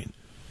that screen.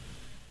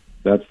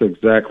 That's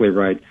exactly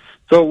right.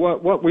 So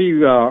what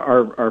we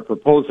are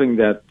proposing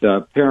that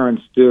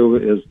parents do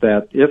is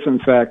that if, in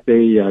fact,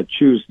 they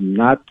choose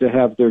not to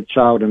have their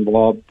child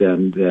involved,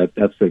 then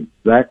that's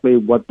exactly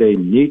what they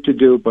need to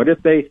do. But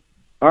if they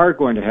are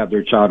going to have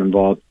their child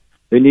involved,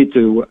 they need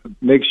to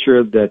make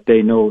sure that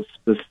they know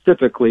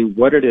specifically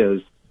what it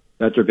is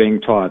that they're being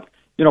taught.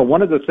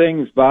 One of the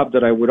things, Bob,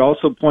 that I would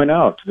also point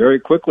out very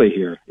quickly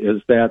here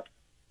is that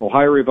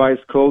Ohio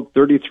Revised Code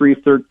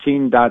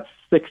 3313.60,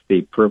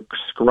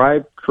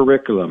 prescribed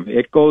curriculum.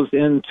 It goes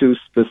into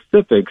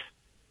specifics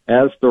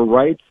as the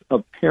rights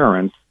of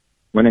parents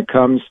when it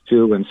comes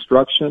to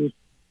instruction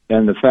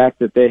and the fact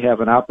that they have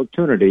an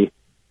opportunity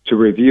to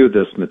review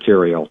this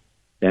material.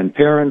 And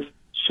parents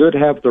should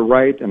have the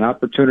right and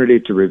opportunity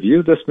to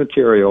review this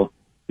material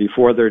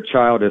before their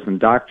child is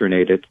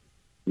indoctrinated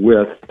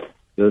with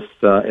this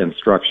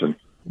instruction.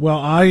 Well,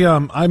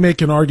 I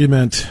make an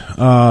argument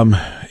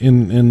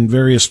in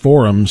various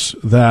forums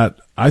that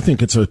I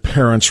think it's a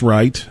parent's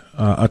right,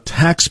 a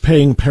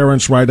tax-paying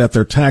parent's right at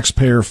their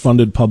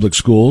taxpayer-funded public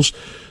schools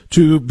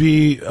to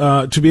be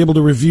able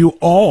to review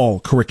all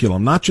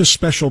curriculum, not just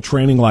special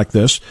training like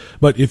this,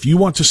 but if you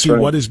want to see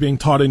what is being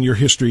taught in your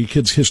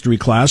kids' history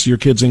class, your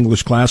kids'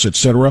 English class,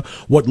 etc.,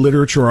 what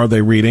literature are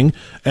they reading,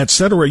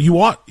 etc.,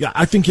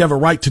 I think you have a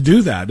right to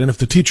do that. And if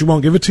the teacher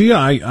won't give it to you,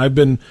 I've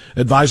been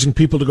advising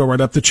people to go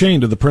right up the chain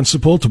to the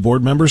principal, to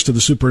board members, to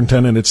the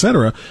superintendent,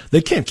 etc.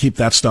 They can't keep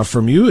that stuff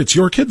from you. It's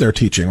your kid they're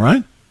teaching,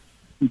 right?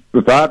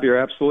 Bob, you're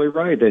absolutely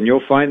right, and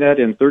you'll find that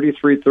in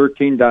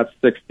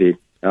 3313.60.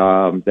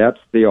 That's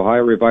the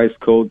Ohio Revised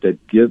Code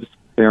that gives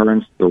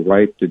parents the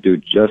right to do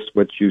just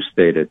what you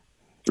stated,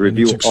 to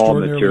review all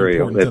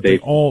material. They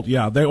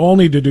all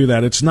need to do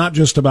that. It's not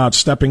just about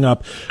stepping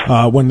up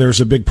when there's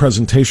a big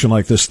presentation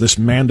like this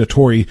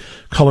mandatory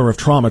color of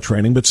trauma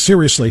training, but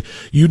seriously,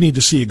 you need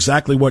to see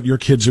exactly what your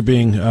kids are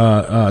being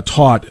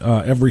taught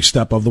every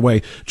step of the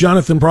way.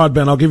 Jonathon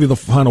Broadbent, I'll give you the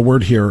final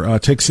word here.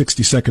 Take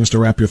 60 seconds to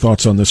wrap your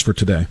thoughts on this for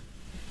today.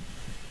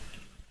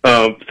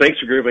 Thanks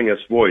for giving us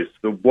voice.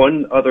 The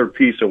one other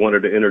piece I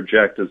wanted to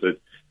interject is a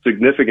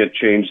significant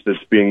change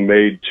that's being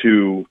made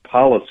to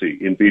policy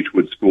in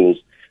Beachwood schools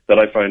that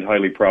I find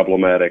highly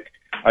problematic.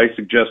 I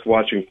suggest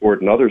watching for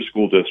it in other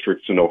school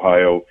districts in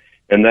Ohio,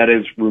 and that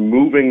is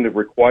removing the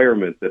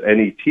requirement that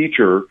any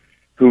teacher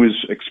who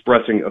is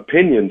expressing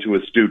opinion to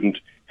a student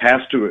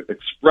has to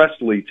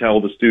expressly tell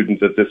the student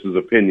that this is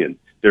opinion.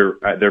 They're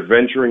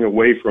venturing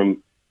away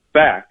from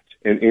fact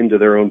and into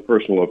their own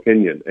personal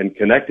opinion. And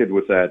connected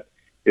with that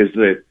is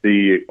that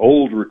the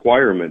old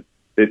requirement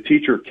that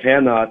teacher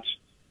cannot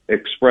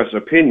express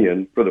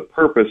opinion for the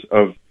purpose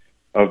of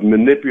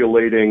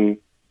manipulating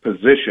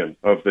position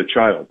of the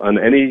child on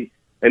any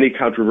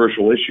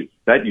controversial issue.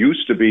 That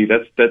used to be,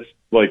 that's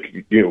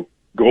like,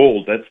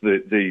 gold. That's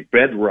the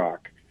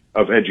bedrock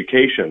of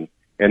education,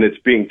 and it's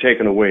being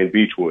taken away in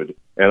Beachwood.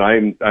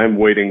 And I'm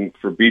waiting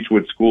for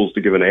Beachwood schools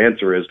to give an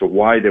answer as to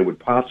why they would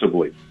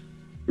possibly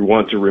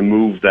want to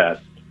remove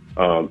that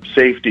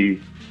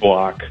safety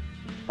block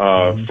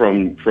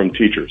from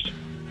teachers.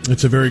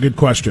 It's a very good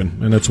question,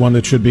 and it's one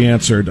that should be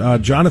answered.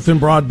 Jonathon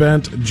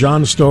Broadbent,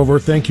 John Stover,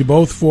 thank you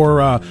both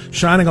for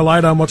shining a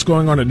light on what's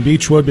going on in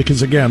Beachwood,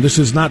 because, again, this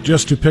is not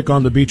just to pick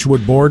on the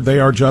Beachwood board.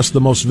 They are just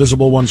the most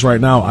visible ones right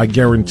now. I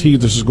guarantee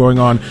this is going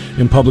on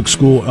in public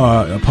school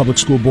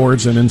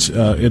boards and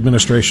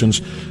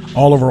administrations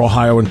all over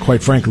Ohio and,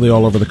 quite frankly,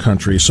 all over the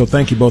country. So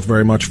thank you both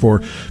very much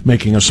for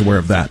making us aware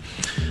of that.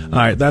 All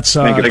right, that's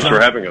thanks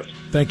for having us.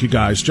 Thank you,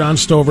 guys. John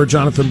Stover,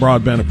 Jonathon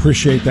Broadbent,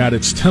 appreciate that.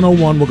 It's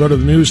 10:01. We'll go to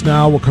the news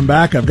now. We'll come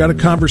back. I've got a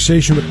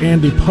conversation with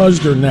Andy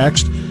Puzder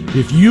next.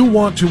 If you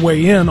want to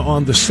weigh in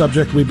on the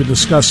subject we've been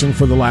discussing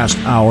for the last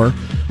hour,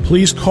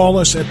 please call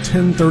us at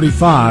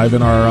 10:35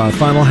 in our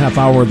final half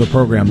hour of the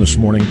program this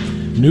morning.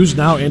 News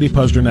now, Andy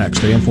Puzder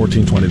next. AM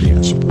 1420, The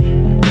Answer.